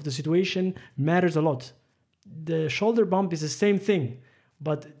context of the situation matters a lot. The shoulder bump is the same thing,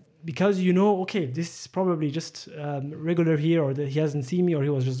 but because okay, this is probably just regular here, or that he hasn't seen me, or he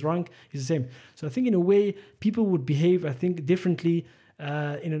was just drunk, it's the same. So I think in a way, people would behave, I think, differently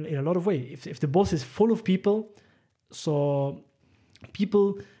in a lot of ways. If the bus is full of people, so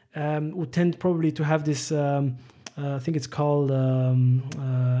people would tend probably to have this, I think it's called,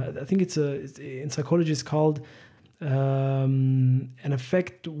 I think it's in psychology it's called an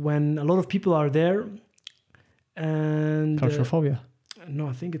effect when a lot of people are there. And claustrophobia. No,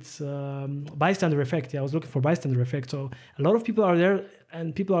 I think it's bystander effect. Yeah, I was looking for bystander effect. So a lot of people are there,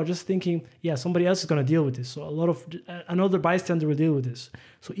 and people are just thinking, yeah, somebody else is going to deal with this. So another bystander will deal with this.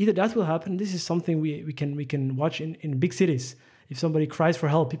 So either that will happen. This is something we can watch in big cities. If somebody cries for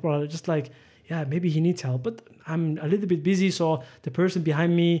help, people are just like, yeah, maybe he needs help, but I'm a little bit busy, so the person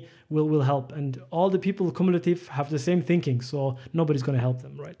behind me will help. And all the people cumulative have the same thinking, so nobody's going to help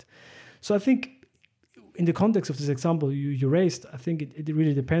them, right? So I think in the context of this example you raised, I think it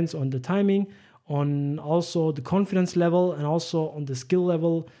really depends on the timing, on also the confidence level, and also on the skill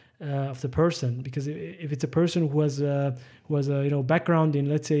level of the person. Because if it's a person who has a background in,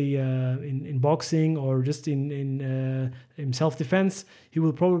 let's say, in boxing or just in self-defense, he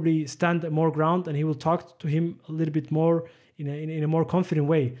will probably stand more ground and he will talk to him a little bit more in a more confident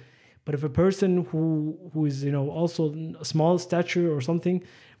way. But if a person who is also a small stature or something,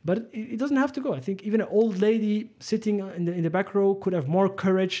 but it doesn't have to go. I think even an old lady sitting in the back row could have more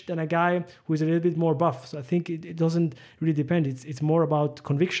courage than a guy who is a little bit more buff. So I think it doesn't really depend. It's more about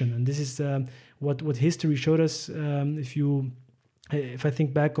conviction, and this is what history showed us. If I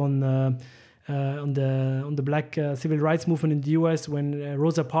think back on the Black civil rights movement in the U.S., when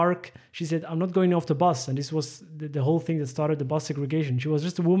Rosa Parks, she said, "I'm not going off the bus," and this was the whole thing that started the bus segregation. She was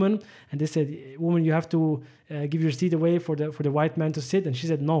just a woman, and they said, "Woman, you have to give your seat away for the white man to sit," and she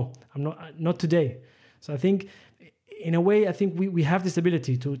said, "No, I'm not today." So I think, in a way, I think we have this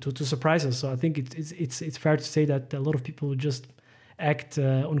ability to surprise us. So I think it's fair to say that a lot of people just act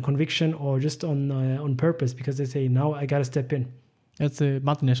on conviction or just on purpose, because they say, "Now I gotta step in." That's the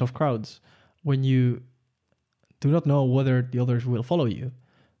madness of crowds. When you do not know whether the others will follow you,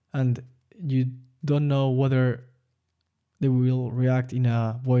 and you don't know whether they will react in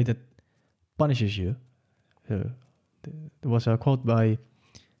a way that punishes you. There was a quote by,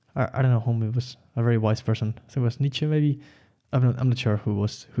 I don't know whom it was, a very wise person. I think it was Nietzsche, maybe. I'm not sure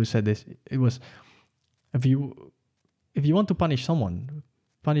who said this. It was, if you want to punish someone,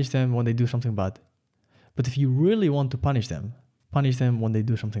 punish them when they do something bad. But if you really want to punish them when they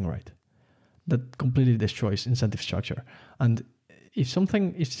do something right. That completely destroys incentive structure. And if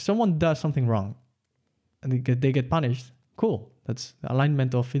someone does something wrong and they get punished, cool. That's the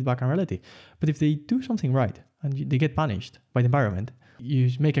alignment of feedback and reality. But if they do something right and they get punished by the environment. You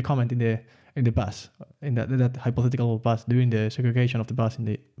make a comment in the bus, in that hypothetical bus during the segregation of the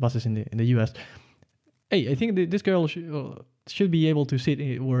buses in the US. Hey, I think this girl should be able to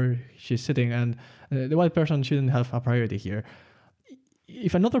sit where she's sitting, and the white person shouldn't have a priority here.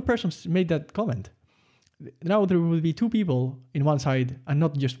 If another person made that comment, now there will be two people in one side and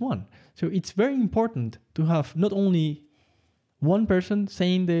not just one. So it's very important to have not only one person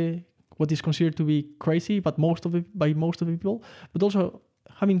saying what is considered to be crazy, but by most of the people, but also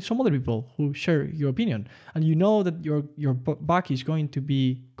having some other people who share your opinion, and you know that your back is going to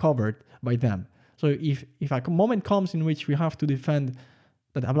be covered by them. So if a moment comes in which we have to defend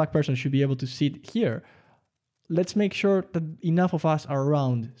that a black person should be able to sit here, let's make sure that enough of us are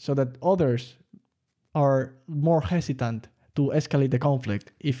around so that others are more hesitant to escalate the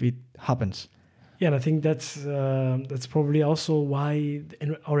conflict if it happens. Yeah, and I think that's probably also why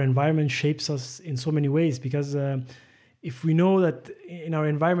our environment shapes us in so many ways, because if we know that in our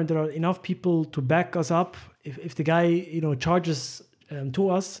environment there are enough people to back us up, if the guy charges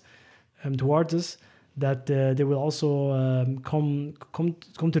towards us, that they will also come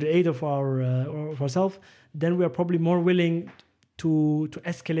to the aid of ourselves, then we are probably more willing to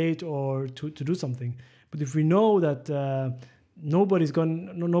escalate or to do something. But if we know that nobody's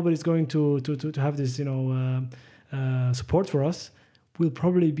going to have this support for us, we'll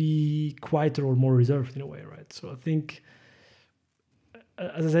probably be quieter or more reserved in a way, right? So I think,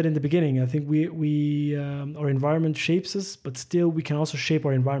 as I said in the beginning, I think we our environment shapes us, but still we can also shape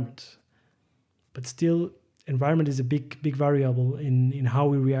our environment. But still, environment is a big variable in how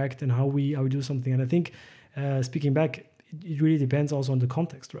we react and how we do something. And I think, speaking back, it really depends also on the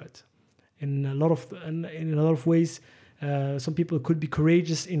context, right? In a lot of ways, some people could be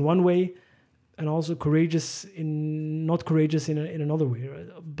courageous in one way, and also not courageous in another way, right?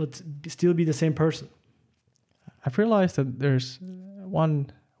 But still be the same person. I've realized that there's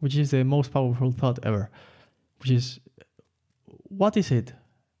one which is the most powerful thought ever, which is, what is it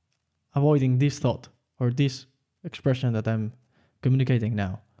avoiding this thought or this expression that I'm communicating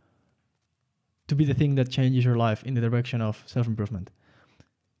now to be the thing that changes your life in the direction of self-improvement?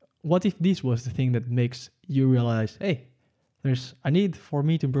 What if this was the thing that makes you realize, hey, there's a need for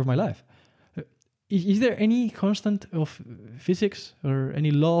me to improve my life? Is there any constant of physics or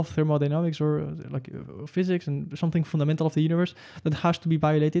any law of thermodynamics or physics and something fundamental of the universe that has to be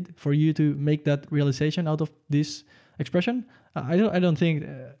violated for you to make that realization out of this expression? I don't think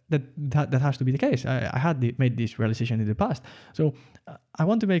that has to be the case. I had made this realization in the past. So I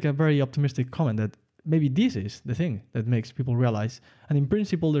want to make a very optimistic comment that maybe this is the thing that makes people realize. And in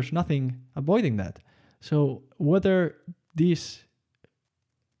principle, there's nothing avoiding that. So whether these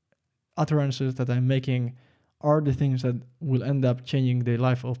utterances that I'm making are the things that will end up changing the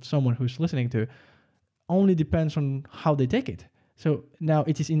life of someone who's listening to only depends on how they take it. So now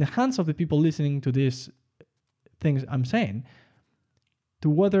it is in the hands of the people listening to these things I'm saying to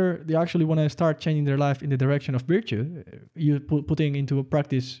whether they actually want to start changing their life in the direction of virtue, you putting into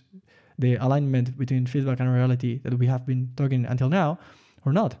practice the alignment between feedback and reality that we have been talking until now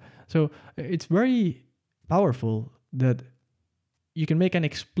or not. So it's very powerful that you can make an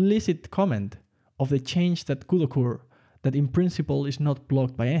explicit comment of the change that could occur that in principle is not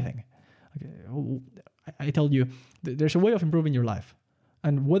blocked by anything. Okay. I tell you, there's a way of improving your life.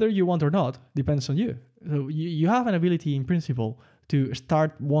 And whether you want or not depends on you. So you have an ability in principle to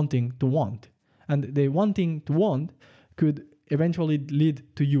start wanting to want. And the wanting to want could eventually lead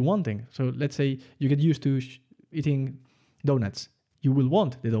to you wanting. So let's say you get used to eating donuts. You will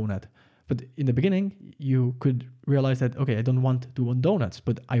want the donut. But in the beginning, you could realize that, okay, I don't want to want donuts,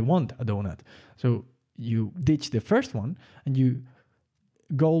 but I want a donut. So you ditch the first one and you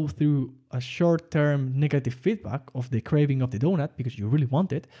go through a short-term negative feedback of the craving of the donut because you really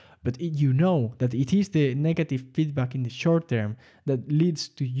want it, but you know that it is the negative feedback in the short term that leads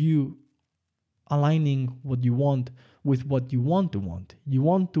to you aligning what you want with what you want to want. You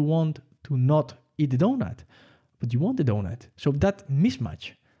want to not eat the donut, but you want the donut. So that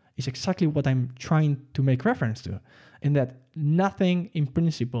mismatch is exactly what I'm trying to make reference to, in that nothing in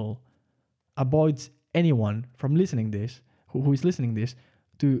principle avoids anyone from listening this, who is listening this,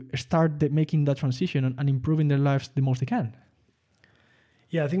 to start making that transition and improving their lives the most they can.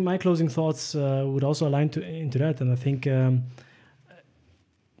 Yeah, I think my closing thoughts would also align into that. And I think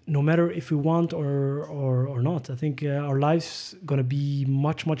no matter if we want or not, I think our life's going to be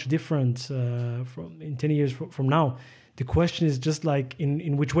much different in 10 years from now. The question is just like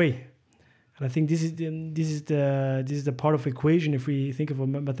in which way. And I think this is the part of the equation, if we think of a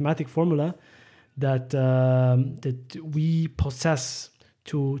mathematic formula, that we possess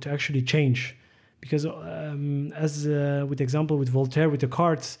to actually change. Because as with the example with Voltaire, with the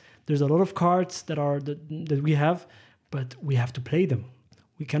cards, there's a lot of cards that we have, but we have to play them.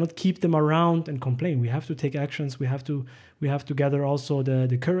 We cannot keep them around and complain. We have to take actions. We have to gather also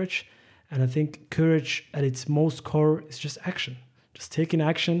the courage. And I think courage at its most core is just action, just taking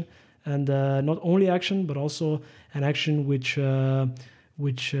action, and not only action, but also an action which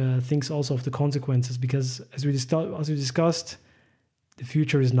thinks also of the consequences. Because as we discussed, the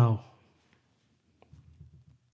future is now.